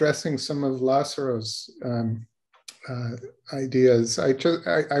you addressing some of Lázaro's ideas, I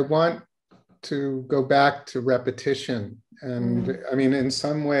want to go back to repetition. And I mean, in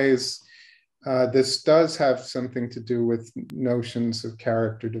some ways, this does have something to do with notions of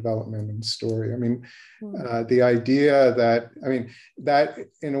character development and story. I mean, the idea that, I mean, that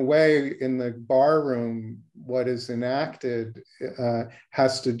in a way in the bar room, what is enacted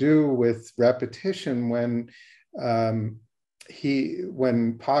has to do with repetition when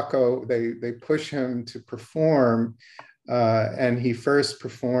when Paco, they push him to perform and he first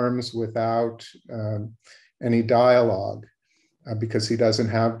performs without any dialogue because he doesn't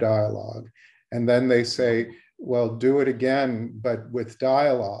have dialogue. And then they say, well, do it again, but with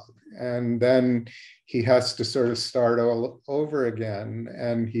dialogue. And then he has to sort of start all over again.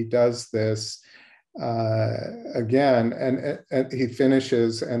 And he does this again, and he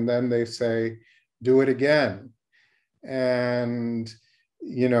finishes, and then they say, do it again. And,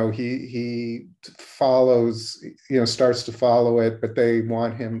 you know, he follows, you know, starts to follow it, but they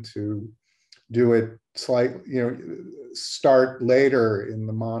want him to do it slightly, you know, start later in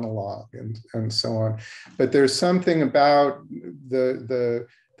the monologue and so on. But there's something about the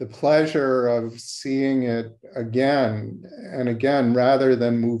pleasure of seeing it again and again rather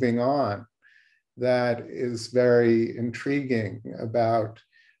than moving on that is very intriguing about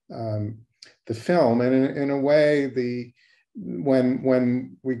the film. And in a way,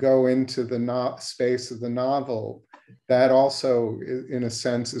 when we go into the space of the novel, that also, in a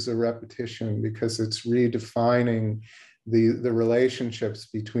sense, is a repetition because it's redefining the relationships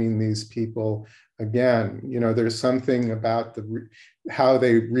between these people again. You know, there's something about how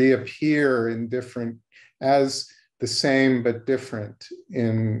they reappear in different, as the same but different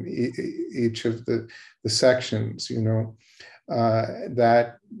in each of the sections, you know,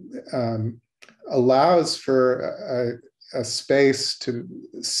 that allows for a space to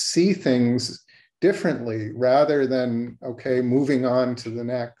see things differently rather than, okay, moving on to the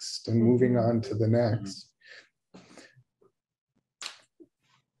next and moving on to the next.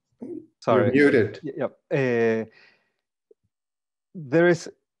 Sorry. You're muted. Yep. There is,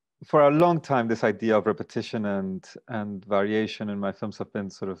 for a long time, this idea of repetition and variation in my films have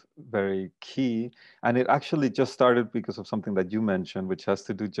been sort of very key. And it actually just started because of something that you mentioned, which has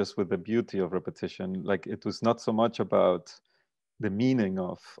to do just with the beauty of repetition. Like, it was not so much about the meaning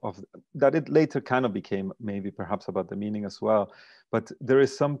of that. It later kind of became maybe perhaps about the meaning as well. But there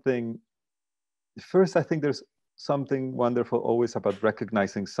is something, first, I think there's something wonderful always about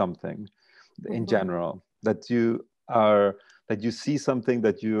recognizing something in general, that you see something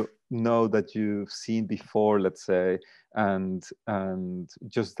that you know that you've seen before, let's say, and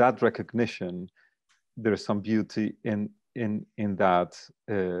just that recognition, there's some beauty in that,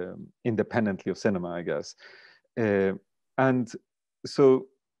 independently of cinema, I guess. And so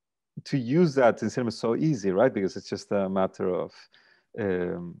to use that in cinema is so easy, right? Because it's just a matter of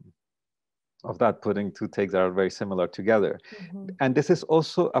that, putting two takes that are very similar together. And this is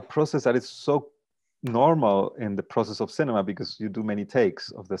also a process that is so normal in the process of cinema because you do many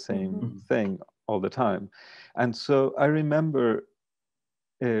takes of the same thing all the time. And so I remember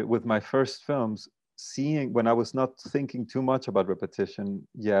with my first films, seeing, when I was not thinking too much about repetition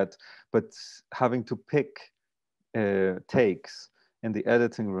yet, but having to pick takes in the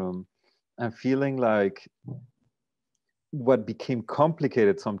editing room and feeling like what became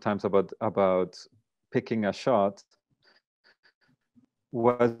complicated sometimes about picking a shot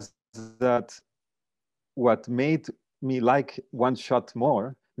was that what made me like one shot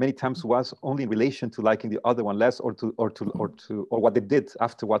more many times was only in relation to liking the other one less, or what they did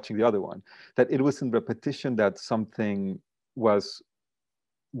after watching the other one. That it was in repetition that something was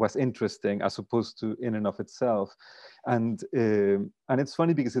interesting as opposed to in and of itself. And it's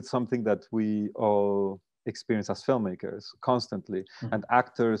funny because it's something that we all experience as filmmakers constantly. And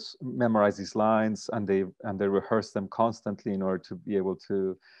actors memorize these lines and they rehearse them constantly in order to be able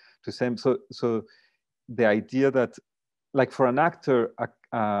to say them. So the idea that, like, for an actor,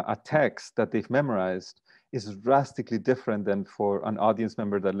 a text that they've memorized is drastically different than for an audience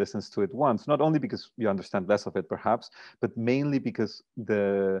member that listens to it once, not only because you understand less of it perhaps, but mainly because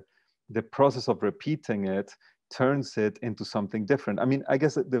the process of repeating it turns it into something different. I mean, I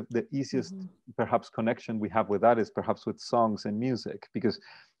guess the easiest perhaps connection we have with that is perhaps with songs and music, because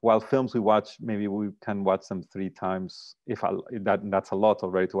while films we watch, maybe we can watch them 3 times, that's a lot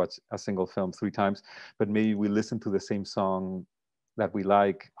already to watch a single film 3 times, but maybe we listen to the same song that we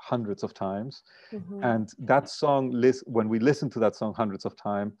like hundreds of times. And that song, when we listen to that song hundreds of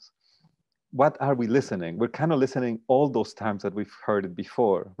times, what are we listening? We're kind of listening all those times that we've heard it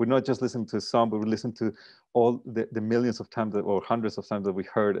before. We're not just listening to a song, but we listen to all the millions of times or hundreds of times that we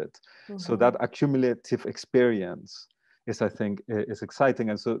heard it. So that accumulative experience is, I think, is exciting.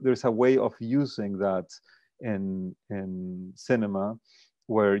 And so there's a way of using that in cinema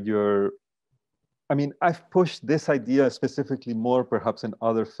where you're I mean, I've pushed this idea specifically more perhaps in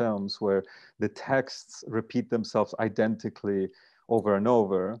other films where the texts repeat themselves identically over and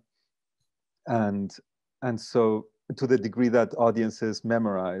over. And so to the degree that audiences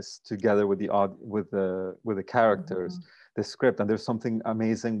memorize together with the characters, the script. And there's something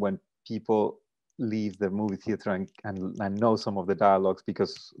amazing when people leave the movie theater and know some of the dialogues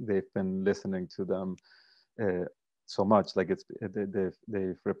because they've been listening to them so much, like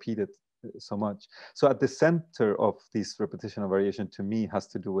they've repeated so much. So at the center of this repetition and variation, to me, has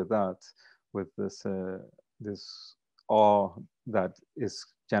to do with that, with this this awe that is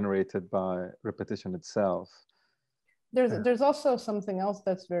generated by repetition itself. There's also something else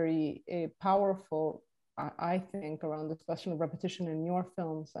that's very powerful, I think, around this question of repetition in your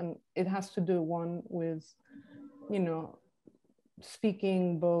films, and it has to do, one, with, you know,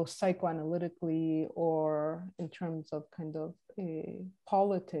 speaking both psychoanalytically or in terms of kind of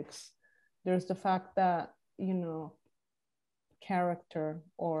politics. There's the fact that, you know, character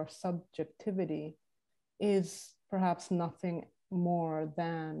or subjectivity is perhaps nothing more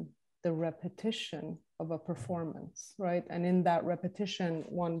than the repetition of a performance, right? And in that repetition,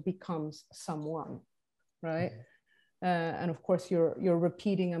 one becomes someone, right? And of course, you're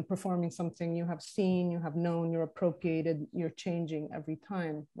repeating and performing something you have seen, you have known, you're appropriated, you're changing every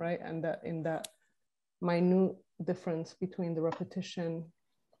time, right? And that in that minute difference between the repetition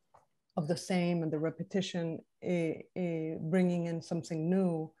of the same and the repetition bringing in something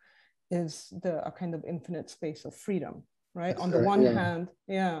new is a kind of infinite space of freedom, right? That's on the right, one yeah. hand,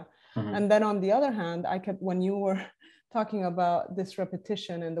 yeah. And then on the other hand, when you were talking about this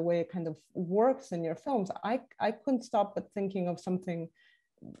repetition and the way it kind of works in your films, I couldn't stop but thinking of something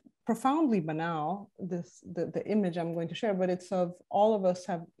profoundly banal, the image I'm going to share, but it's of all of us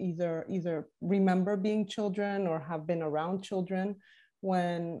have either remember being children or have been around children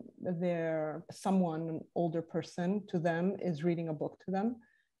when someone, an older person to them, is reading a book to them,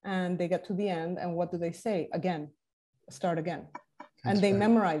 and they get to the end, and what do they say? Again, start again. And they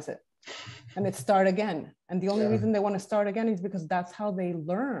memorize it, and it start again. And the only reason they want to start again is because that's how they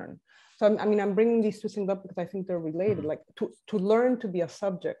learn. So I mean, I'm bringing these two things up because I think they're related. Like to learn to be a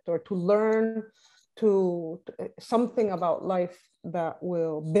subject, or to learn to something about life that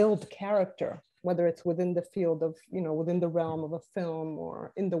will build character, whether it's within the field of, you know, within the realm of a film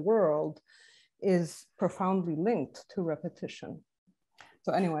or in the world, is profoundly linked to repetition.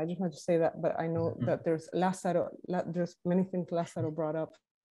 So anyway, I just wanted to say that, but I know that there's many things Lázaro brought up.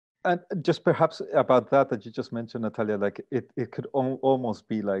 And just perhaps about that you just mentioned, Natalia, like it could almost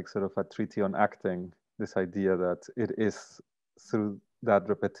be like sort of a treatise on acting, this idea that it is through that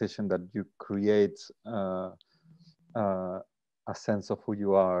repetition that you create a sense of who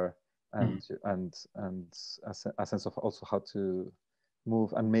you are, and a sense of also how to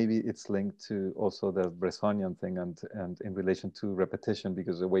move. And maybe it's linked to also the Bressonian thing and in relation to repetition,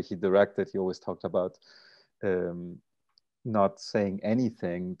 because the way he directed, he always talked about not saying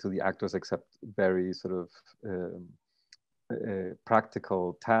anything to the actors except very sort of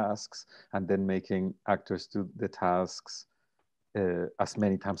practical tasks, and then making actors do the tasks as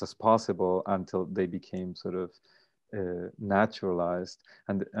many times as possible until they became sort of naturalized,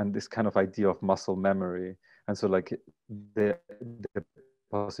 and this kind of idea of muscle memory. And so like the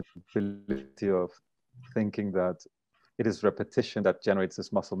possibility of thinking that it is repetition that generates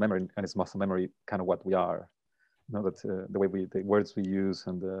this muscle memory, and is muscle memory kind of what we are. You know, that the words we use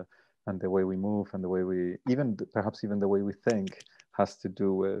and the way we move and the way we perhaps even the way we think has to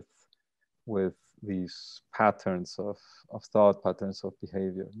do with these patterns of thought, patterns of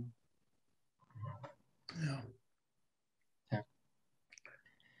behavior. Yeah.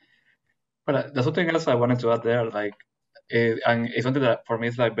 But there's something else I wanted to add there, like, and it's something that for me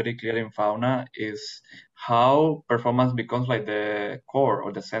is like very clear in Fauna, is how performance becomes like the core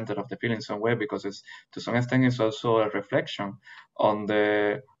or the center of the film in some way, because it's to some extent it's also a reflection on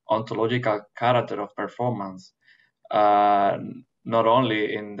the ontological character of performance, not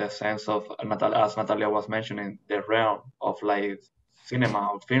only in the sense of, as Natalia was mentioning, the realm of like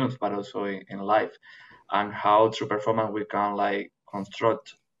cinema or films, but also in life, and how through performance we can like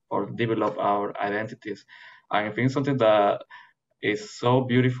construct or develop our identities. And I think something that is so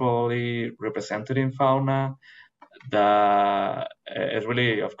beautifully represented in Fauna that it's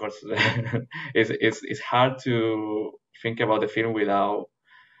really, of course, it's hard to think about the film without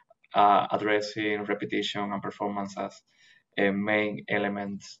addressing repetition and performance as main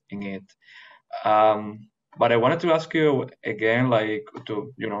elements in it. But I wanted to ask you again, like,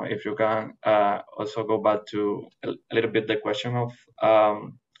 to, you know, if you can also go back to a little bit the question of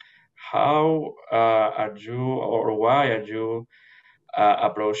how are you, or why are you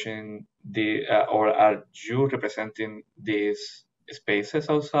approaching or are you representing these spaces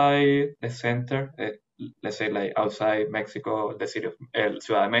outside the center? Let's say like outside Mexico, the city of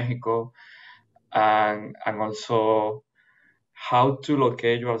Ciudad de Mexico, and also how to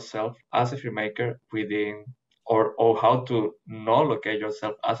locate yourself as a filmmaker within, or how to not locate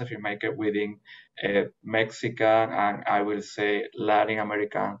yourself as a filmmaker within Mexican and I will say Latin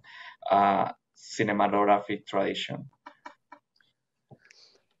American cinematographic tradition.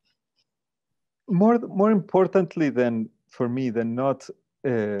 More importantly than for me than not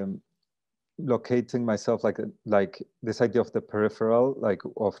locating myself like this idea of the peripheral, like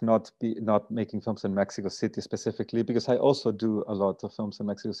of not making films in Mexico City specifically, because I also do a lot of films in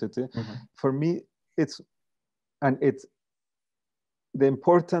Mexico City. Mm-hmm. For me, it's the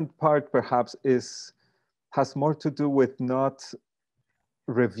important part perhaps has more to do with not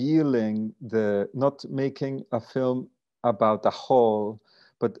revealing not making a film about a whole,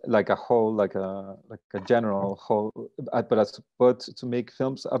 but like a whole, like a general whole, but to make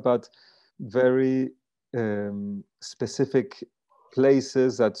films about very specific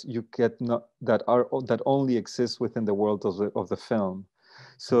places that you get that only exist within the world of the film.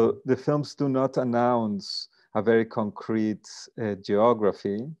 So the films do not announce a very concrete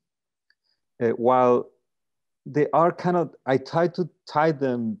geography, while they are kind of, I try to tie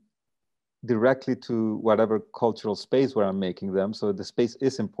them directly to whatever cultural space where I'm making them. So the space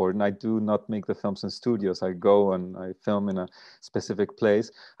is important. I do not make the films in studios. I go and I film in a specific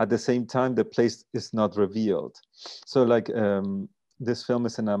place. At the same time, the place is not revealed. So like this film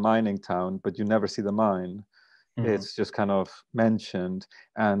is in a mining town, but you never see the mine. Mm-hmm. It's just kind of mentioned.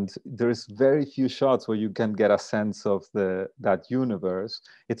 And there's very few shots where you can get a sense of that universe.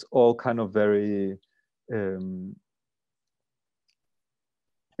 It's all kind of very, the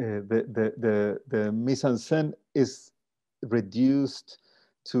mise en scène is reduced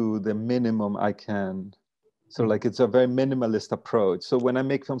to the minimum I can. So like it's a very minimalist approach. So when I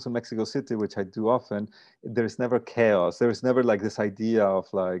make films in Mexico City, which I do often, there's never chaos. There's never like this idea of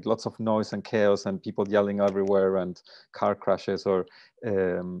like lots of noise and chaos and people yelling everywhere and car crashes or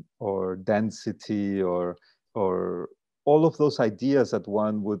density or all of those ideas that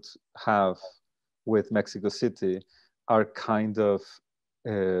one would have with Mexico City are kind of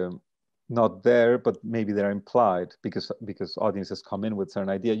not there, but maybe they're implied because audiences come in with certain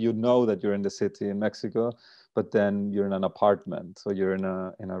idea. You know that you're in the city in Mexico, but then you're in an apartment, so you're in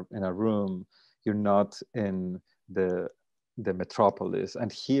a room. You're not in the metropolis.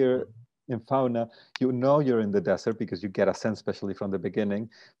 And here in Fauna, you know you're in the desert because you get a sense, especially from the beginning.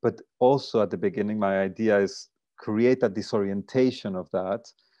 But also at the beginning, my idea is create a disorientation of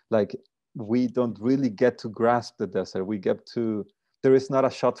that. Like we don't really get to grasp the desert. We get to. There is not a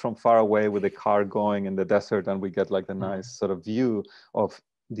shot from far away with a car going in the desert and we get like the nice sort of view of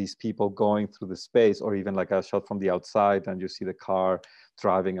these people going through the space, or even like a shot from the outside and you see the car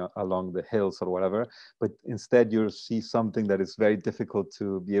driving along the hills or whatever. But instead you see something that is very difficult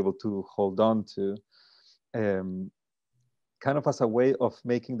to be able to hold on to, kind of as a way of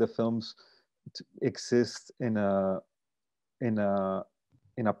making the films to exist in a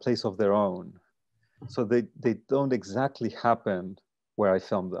place of their own. So they don't exactly happen where I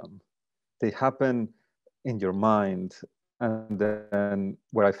film them. They happen in your mind, and then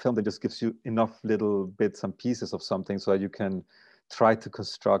where I film them just gives you enough little bits and pieces of something so that you can try to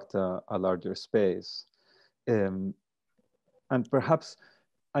construct a larger space. And perhaps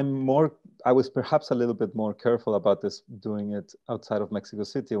I was perhaps a little bit more careful about this, doing it outside of Mexico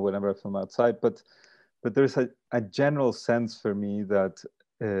City or whenever I film outside, but there's a general sense for me that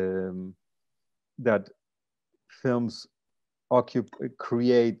that films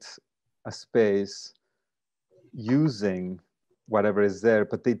create a space using whatever is there,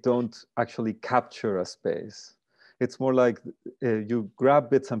 but they don't actually capture a space. It's more like you grab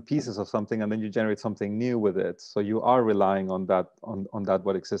bits and pieces of something and then you generate something new with it. So you are relying on that, on that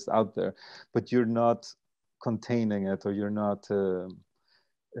what exists out there, but you're not containing it, or you're not.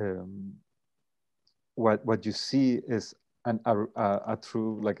 What you see is a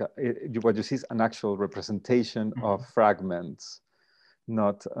true, like what you see is an actual representation of fragments,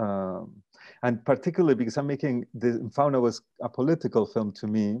 not and particularly because I'm making Fauna was a political film to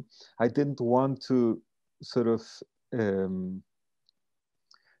me. I didn't want to sort of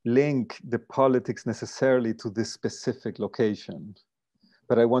link the politics necessarily to this specific location,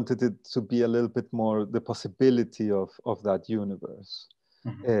 but I wanted it to be a little bit more the possibility of that universe.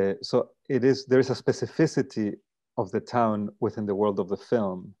 Mm-hmm. So there is a specificity of the town within the world of the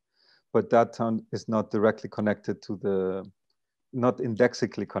film, but that town is not directly connected to not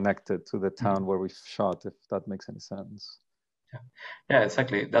indexically connected to the town where we shot, if that makes any sense. Yeah,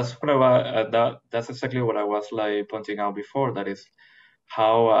 exactly. That's what that's exactly what I was like pointing out before. That is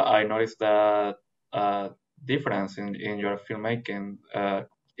how I noticed that difference in your filmmaking.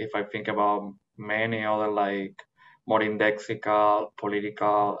 If I think about many other like more indexical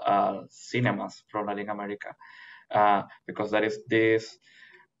political cinemas from Latin America, because there is this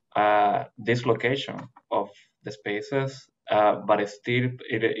location of the spaces, but it's still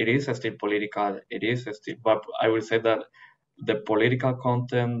it is still political. It is still, but I will say that the political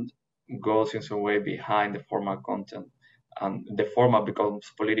content goes in some way behind the formal content, and the format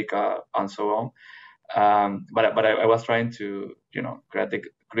becomes political and so on. But I was trying to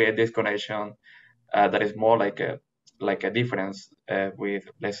create this connection that is more like a difference with,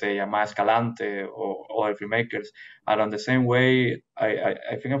 let's say, a Escalante or other filmmakers. And on the same way, I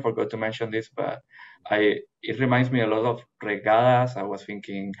think I forgot to mention this, but it reminds me a lot of regadas. I was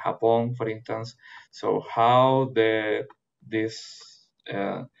thinking Japan, for instance. So how this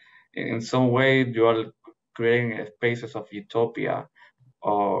in some way you are creating spaces of utopia,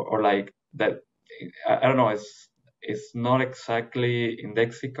 or like that. I don't know. It's not exactly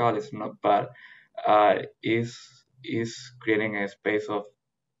indexical. It's not, but is creating a space of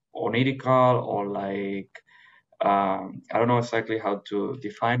onirical, or like I don't know exactly how to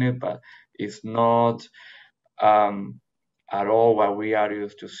define it, but it's not um, at all what we are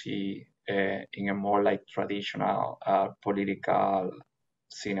used to see in a more like traditional political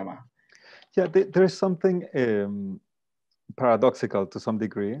cinema. Yeah, there's something paradoxical to some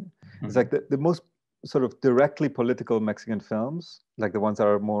degree. It's like the most sort of directly political Mexican films, like the ones that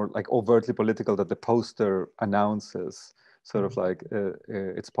are more like overtly political, that the poster announces sort of like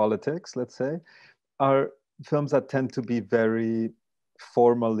its politics, let's say, are films that tend to be very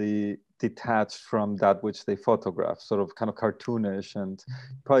formally detached from that which they photograph, sort of kind of cartoonish. And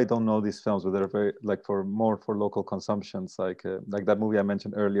you probably don't know these films, but they're very like for local consumptions, like that movie I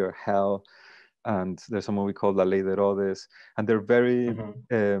mentioned earlier, Hell. And there's a movie called La Ley de Herodes, and they're very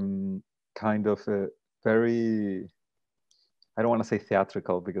kind of very, I don't want to say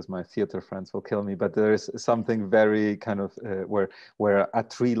theatrical because my theater friends will kill me, but there's something very kind of where a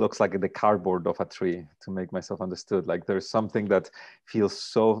tree looks like the cardboard of a tree, to make myself understood. Like there's something that feels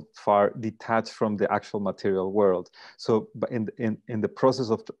so far detached from the actual material world. So but in the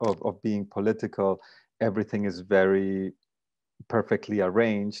process of being political, everything is very perfectly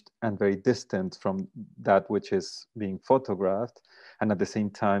arranged and very distant from that which is being photographed, and at the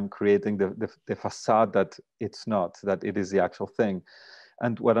same time creating the facade that it's not, that it is the actual thing.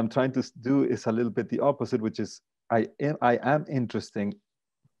 And what I'm trying to do is a little bit the opposite, which is I am interested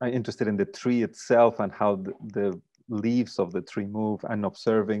in the tree itself and how the leaves of the tree move, and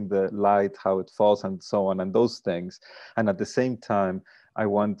observing the light, how it falls, and so on, and those things. And at the same time, I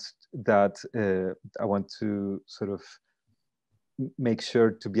want to sort of make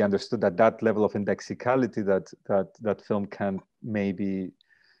sure to be understood that that level of indexicality that film can maybe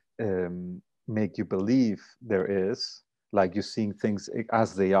make you believe there is, like you seeing things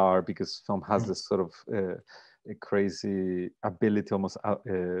as they are, because film has this sort of a crazy ability, almost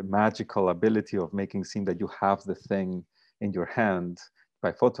magical ability of making seem that you have the thing in your hand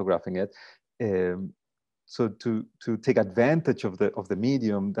by photographing it. So to take advantage of the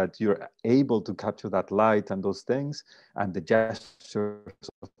medium, that you're able to capture that light and those things and the gestures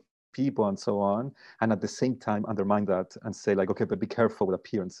of people and so on, and at the same time undermine that and say like, okay, but be careful with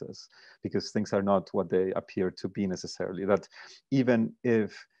appearances, because things are not what they appear to be necessarily. That even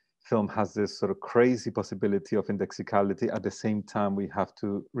if film has this sort of crazy possibility of indexicality, at the same time we have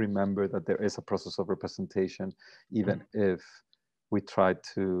to remember that there is a process of representation, even if we try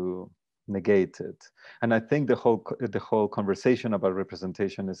to negate it. And I think the whole conversation about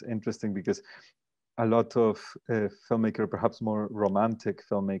representation is interesting, because a lot of filmmakers, perhaps more romantic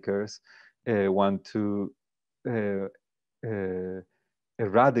filmmakers, want to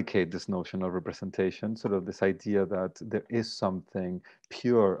eradicate this notion of representation, sort of this idea that there is something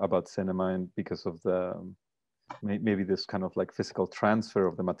pure about cinema, and because of the maybe this kind of like physical transfer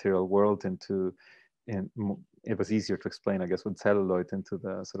of the material world into it was easier to explain, I guess, with celluloid, into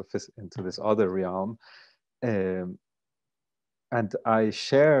the sort of into this other realm. And I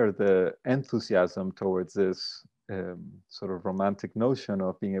share the enthusiasm towards this sort of romantic notion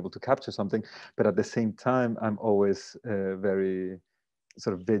of being able to capture something, but at the same time, I'm always very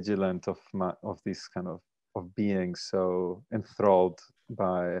sort of vigilant of these kind of beings so enthralled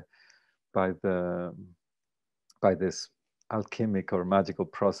by this alchemic or magical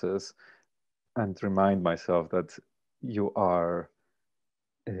process, and remind myself that you are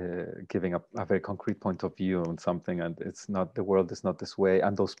giving a very concrete point of view on something, and it's not, the world is not this way,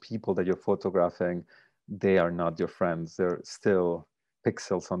 and those people that you're photographing they are not your friends. They're still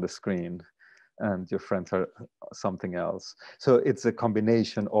pixels on the screen, and your friends are something else. So it's a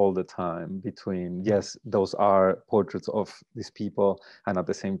combination all the time between, yes, those are portraits of these people, and at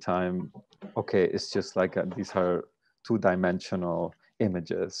the same time, okay, it's just like these are two-dimensional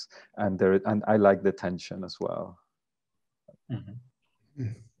images, and I like the tension as well. Mm-hmm.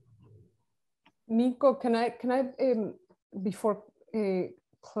 Nico, can I before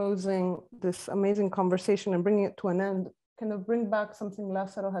closing this amazing conversation and bringing it to an end, kind of bring back something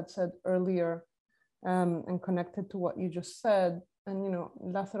Lázaro had said earlier, and connected to what you just said. And, you know,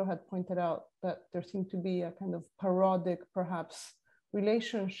 Lázaro had pointed out that there seemed to be a kind of parodic, perhaps,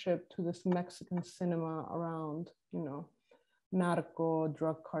 relationship to this Mexican cinema around, you know, narco,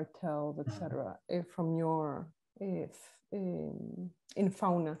 drug cartels, etc., from your, in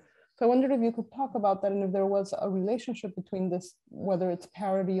Fauna. So I wondered if you could talk about that, and if there was a relationship between this, whether it's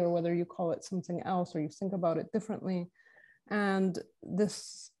parody or whether you call it something else, or you think about it differently, and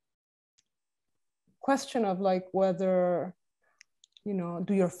this question of like whether, you know,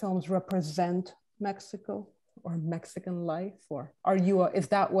 do your films represent Mexico or Mexican life, or are you is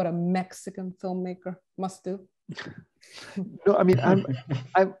that what a Mexican filmmaker must do? No, I mean,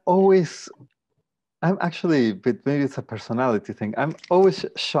 I'm actually, but maybe it's a personality thing. I'm always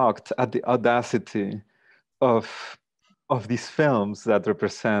shocked at the audacity of these films that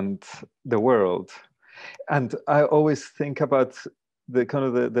represent the world. And I always think about the kind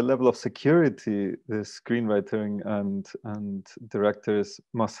of the level of security the screenwriting and directors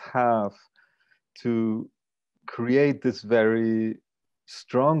must have to create this very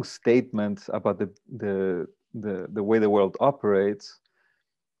strong statement about the way the world operates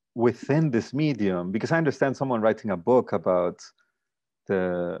within this medium. Because I understand someone writing a book about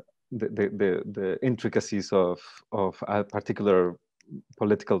the intricacies of a particular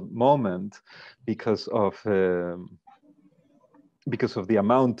political moment because of the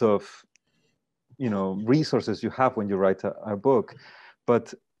amount of, you know, resources you have when you write a book.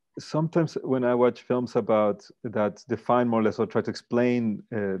 But sometimes when I watch films about that define more or less or try to explain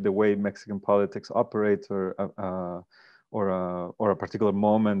the way Mexican politics operate or a particular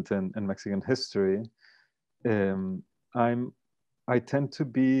moment in Mexican history, I tend to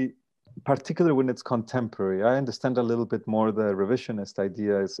be, particularly when it's contemporary. I understand a little bit more the revisionist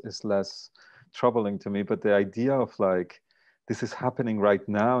idea is less troubling to me, but the idea of like, this is happening right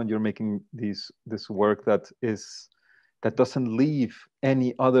now and you're making this work that doesn't leave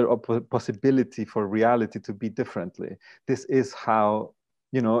any other possibility for reality to be differently. This is how,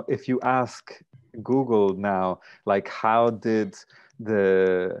 you know, if you ask Google now, like, how did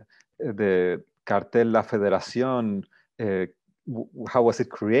the Cartel La Federación, how was it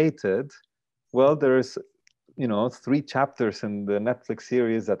created? Well, there's, you know, 3 chapters in the Netflix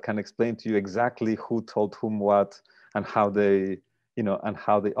series that can explain to you exactly who told whom what and how they, you know, and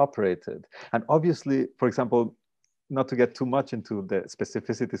how they operated. And obviously, for example, not to get too much into the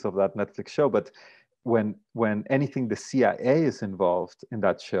specificities of that Netflix show, but when anything the CIA is involved in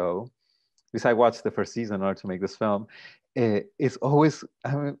that show, because I watched the first season in order to make this film, it's always,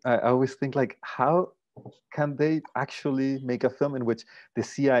 I always think like, how can they actually make a film in which the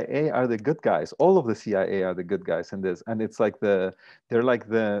CIA are the good guys? All of the CIA are the good guys in this, and it's like they're like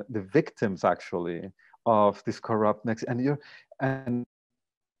the victims actually of this corrupt and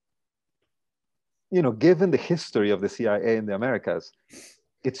you know, given the history of the CIA in the Americas,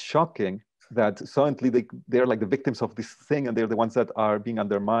 it's shocking that suddenly they're like the victims of this thing, and they're the ones that are being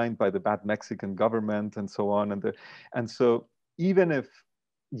undermined by the bad Mexican government and so on. And so even if,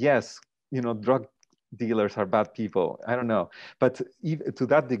 yes, you know, drug dealers are bad people, I don't know, but even to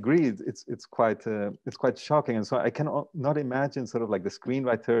that degree, it's quite shocking. And so I cannot not imagine sort of like the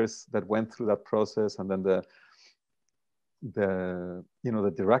screenwriters that went through that process, and then the you know, the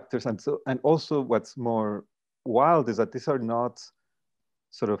directors, and also what's more wild is that these are not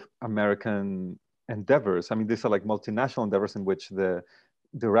sort of American endeavors. I mean, these are like multinational endeavors in which the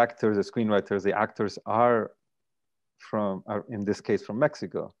directors, the screenwriters, the actors are in this case from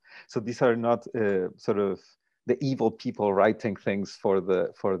Mexico. So these are not sort of the evil people writing things for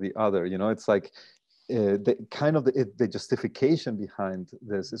the other. You know, it's like the kind of the justification behind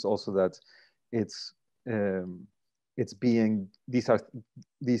this is also that it's being,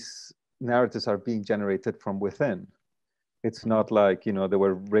 these narratives are being generated from within. It's not like, you know, they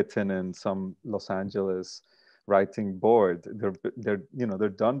were written in some Los Angeles writing board. They're you know, they're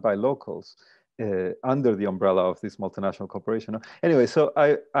done by locals under the umbrella of this multinational corporation. Anyway, so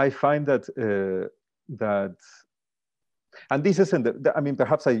I find that that And this isn't, I mean,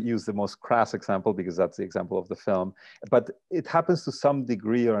 perhaps I use the most crass example because that's the example of the film, but it happens to some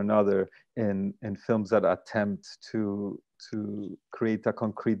degree or another in films that attempt to create a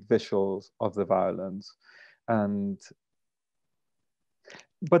concrete visuals of the violence.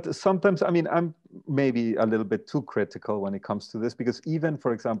 But sometimes, I mean, I'm maybe a little bit too critical when it comes to this, because even,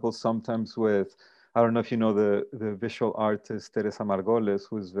 for example, sometimes with, I don't know if you know the visual artist Teresa Margoles,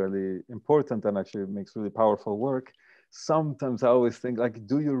 who is very important and actually makes really powerful work. Sometimes I always think, like,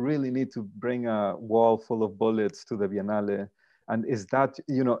 do you really need to bring a wall full of bullets to the Biennale? And is that,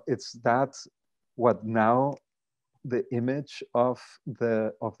 you know, it's that what now the image of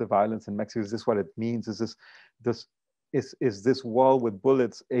the violence in Mexico, is this what it means? Is this wall with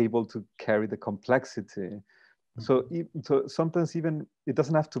bullets able to carry the complexity? So sometimes even it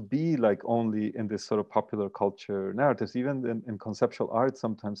doesn't have to be like only in this sort of popular culture narratives. Even in conceptual art,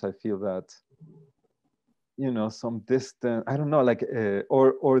 sometimes I feel that, you know, some distant, I don't know, like,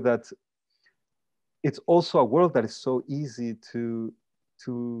 or that it's also a world that is so easy to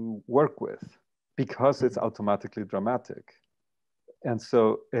work with because it's automatically dramatic. And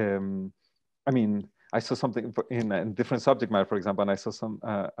so, I mean, I saw something in a different subject matter, for example, and I saw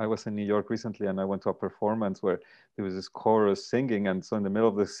I was in New York recently and I went to a performance where there was this chorus singing. And so in the middle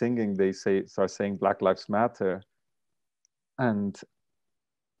of the singing, they start saying Black Lives Matter. And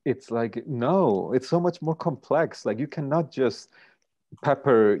it's like, no, it's so much more complex. Like, you cannot just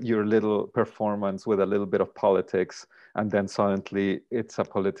pepper your little performance with a little bit of politics and then suddenly it's a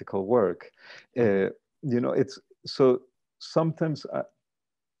political work. You know, it's so sometimes,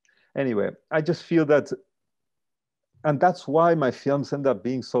 anyway, I just feel that, and that's why my films end up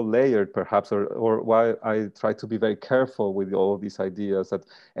being so layered, perhaps, or why I try to be very careful with all of these ideas, that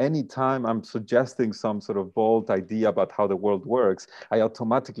anytime I'm suggesting some sort of bold idea about how the world works, I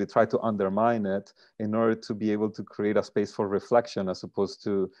automatically try to undermine it in order to be able to create a space for reflection, as opposed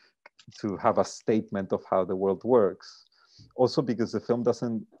to have a statement of how the world works. Also because the film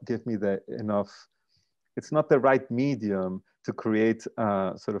doesn't give me enough, it's not the right medium to create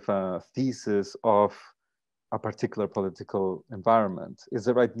sort of a thesis of a particular political environment. It's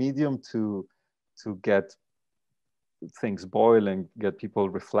the right medium to get things boiling, get people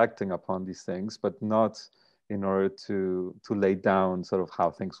reflecting upon these things, but not in order to lay down sort of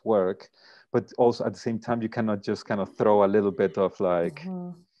how things work. But also at the same time, you cannot just kind of throw a little bit of like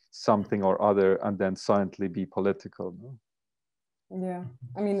something or other and then suddenly be political. No? Yeah,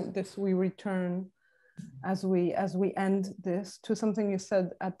 I mean, we return as we end this to something you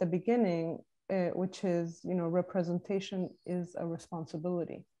said at the beginning, which is, you know, representation is a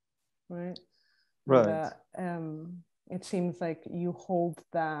responsibility, right? Right. That it seems like you hold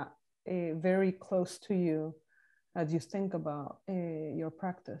that very close to you as you think about your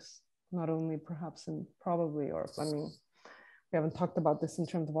practice, not only perhaps in probably, or I mean, we haven't talked about this in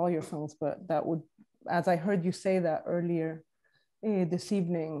terms of all your films, but that would, as I heard you say that earlier this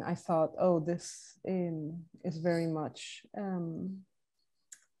evening, I thought, oh, this is very much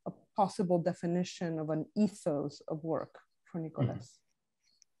a possible definition of an ethos of work for Nicolás.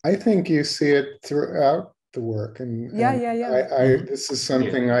 I think you see it throughout the work, and this is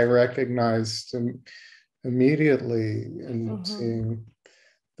something I recognized immediately in seeing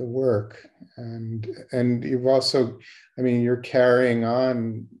the work, and you've also, I mean, you're carrying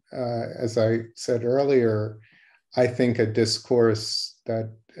on, as I said earlier, I think a discourse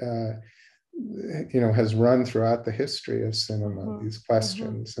that you know, has run throughout the history of cinema, these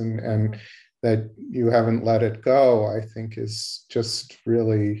questions, and that you haven't let it go, I think is just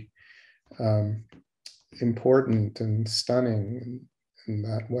really important and stunning in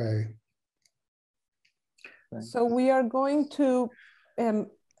that way. So we are going to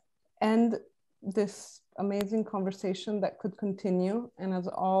end this amazing conversation that could continue, and as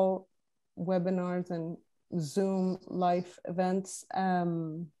all webinars and Zoom live events,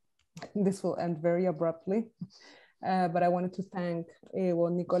 this will end very abruptly. But I wanted to thank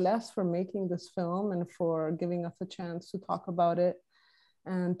Nicolás for making this film and for giving us a chance to talk about it,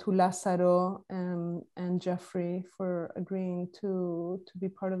 and to Lázaro and Jeffrey for agreeing to be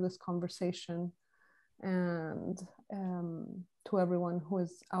part of this conversation, and to everyone who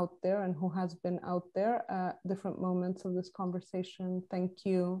is out there and who has been out there at different moments of this conversation. Thank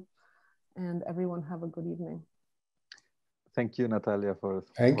you, and everyone have a good evening. Thank you, Natalia, for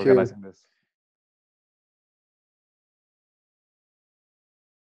Thank organizing this.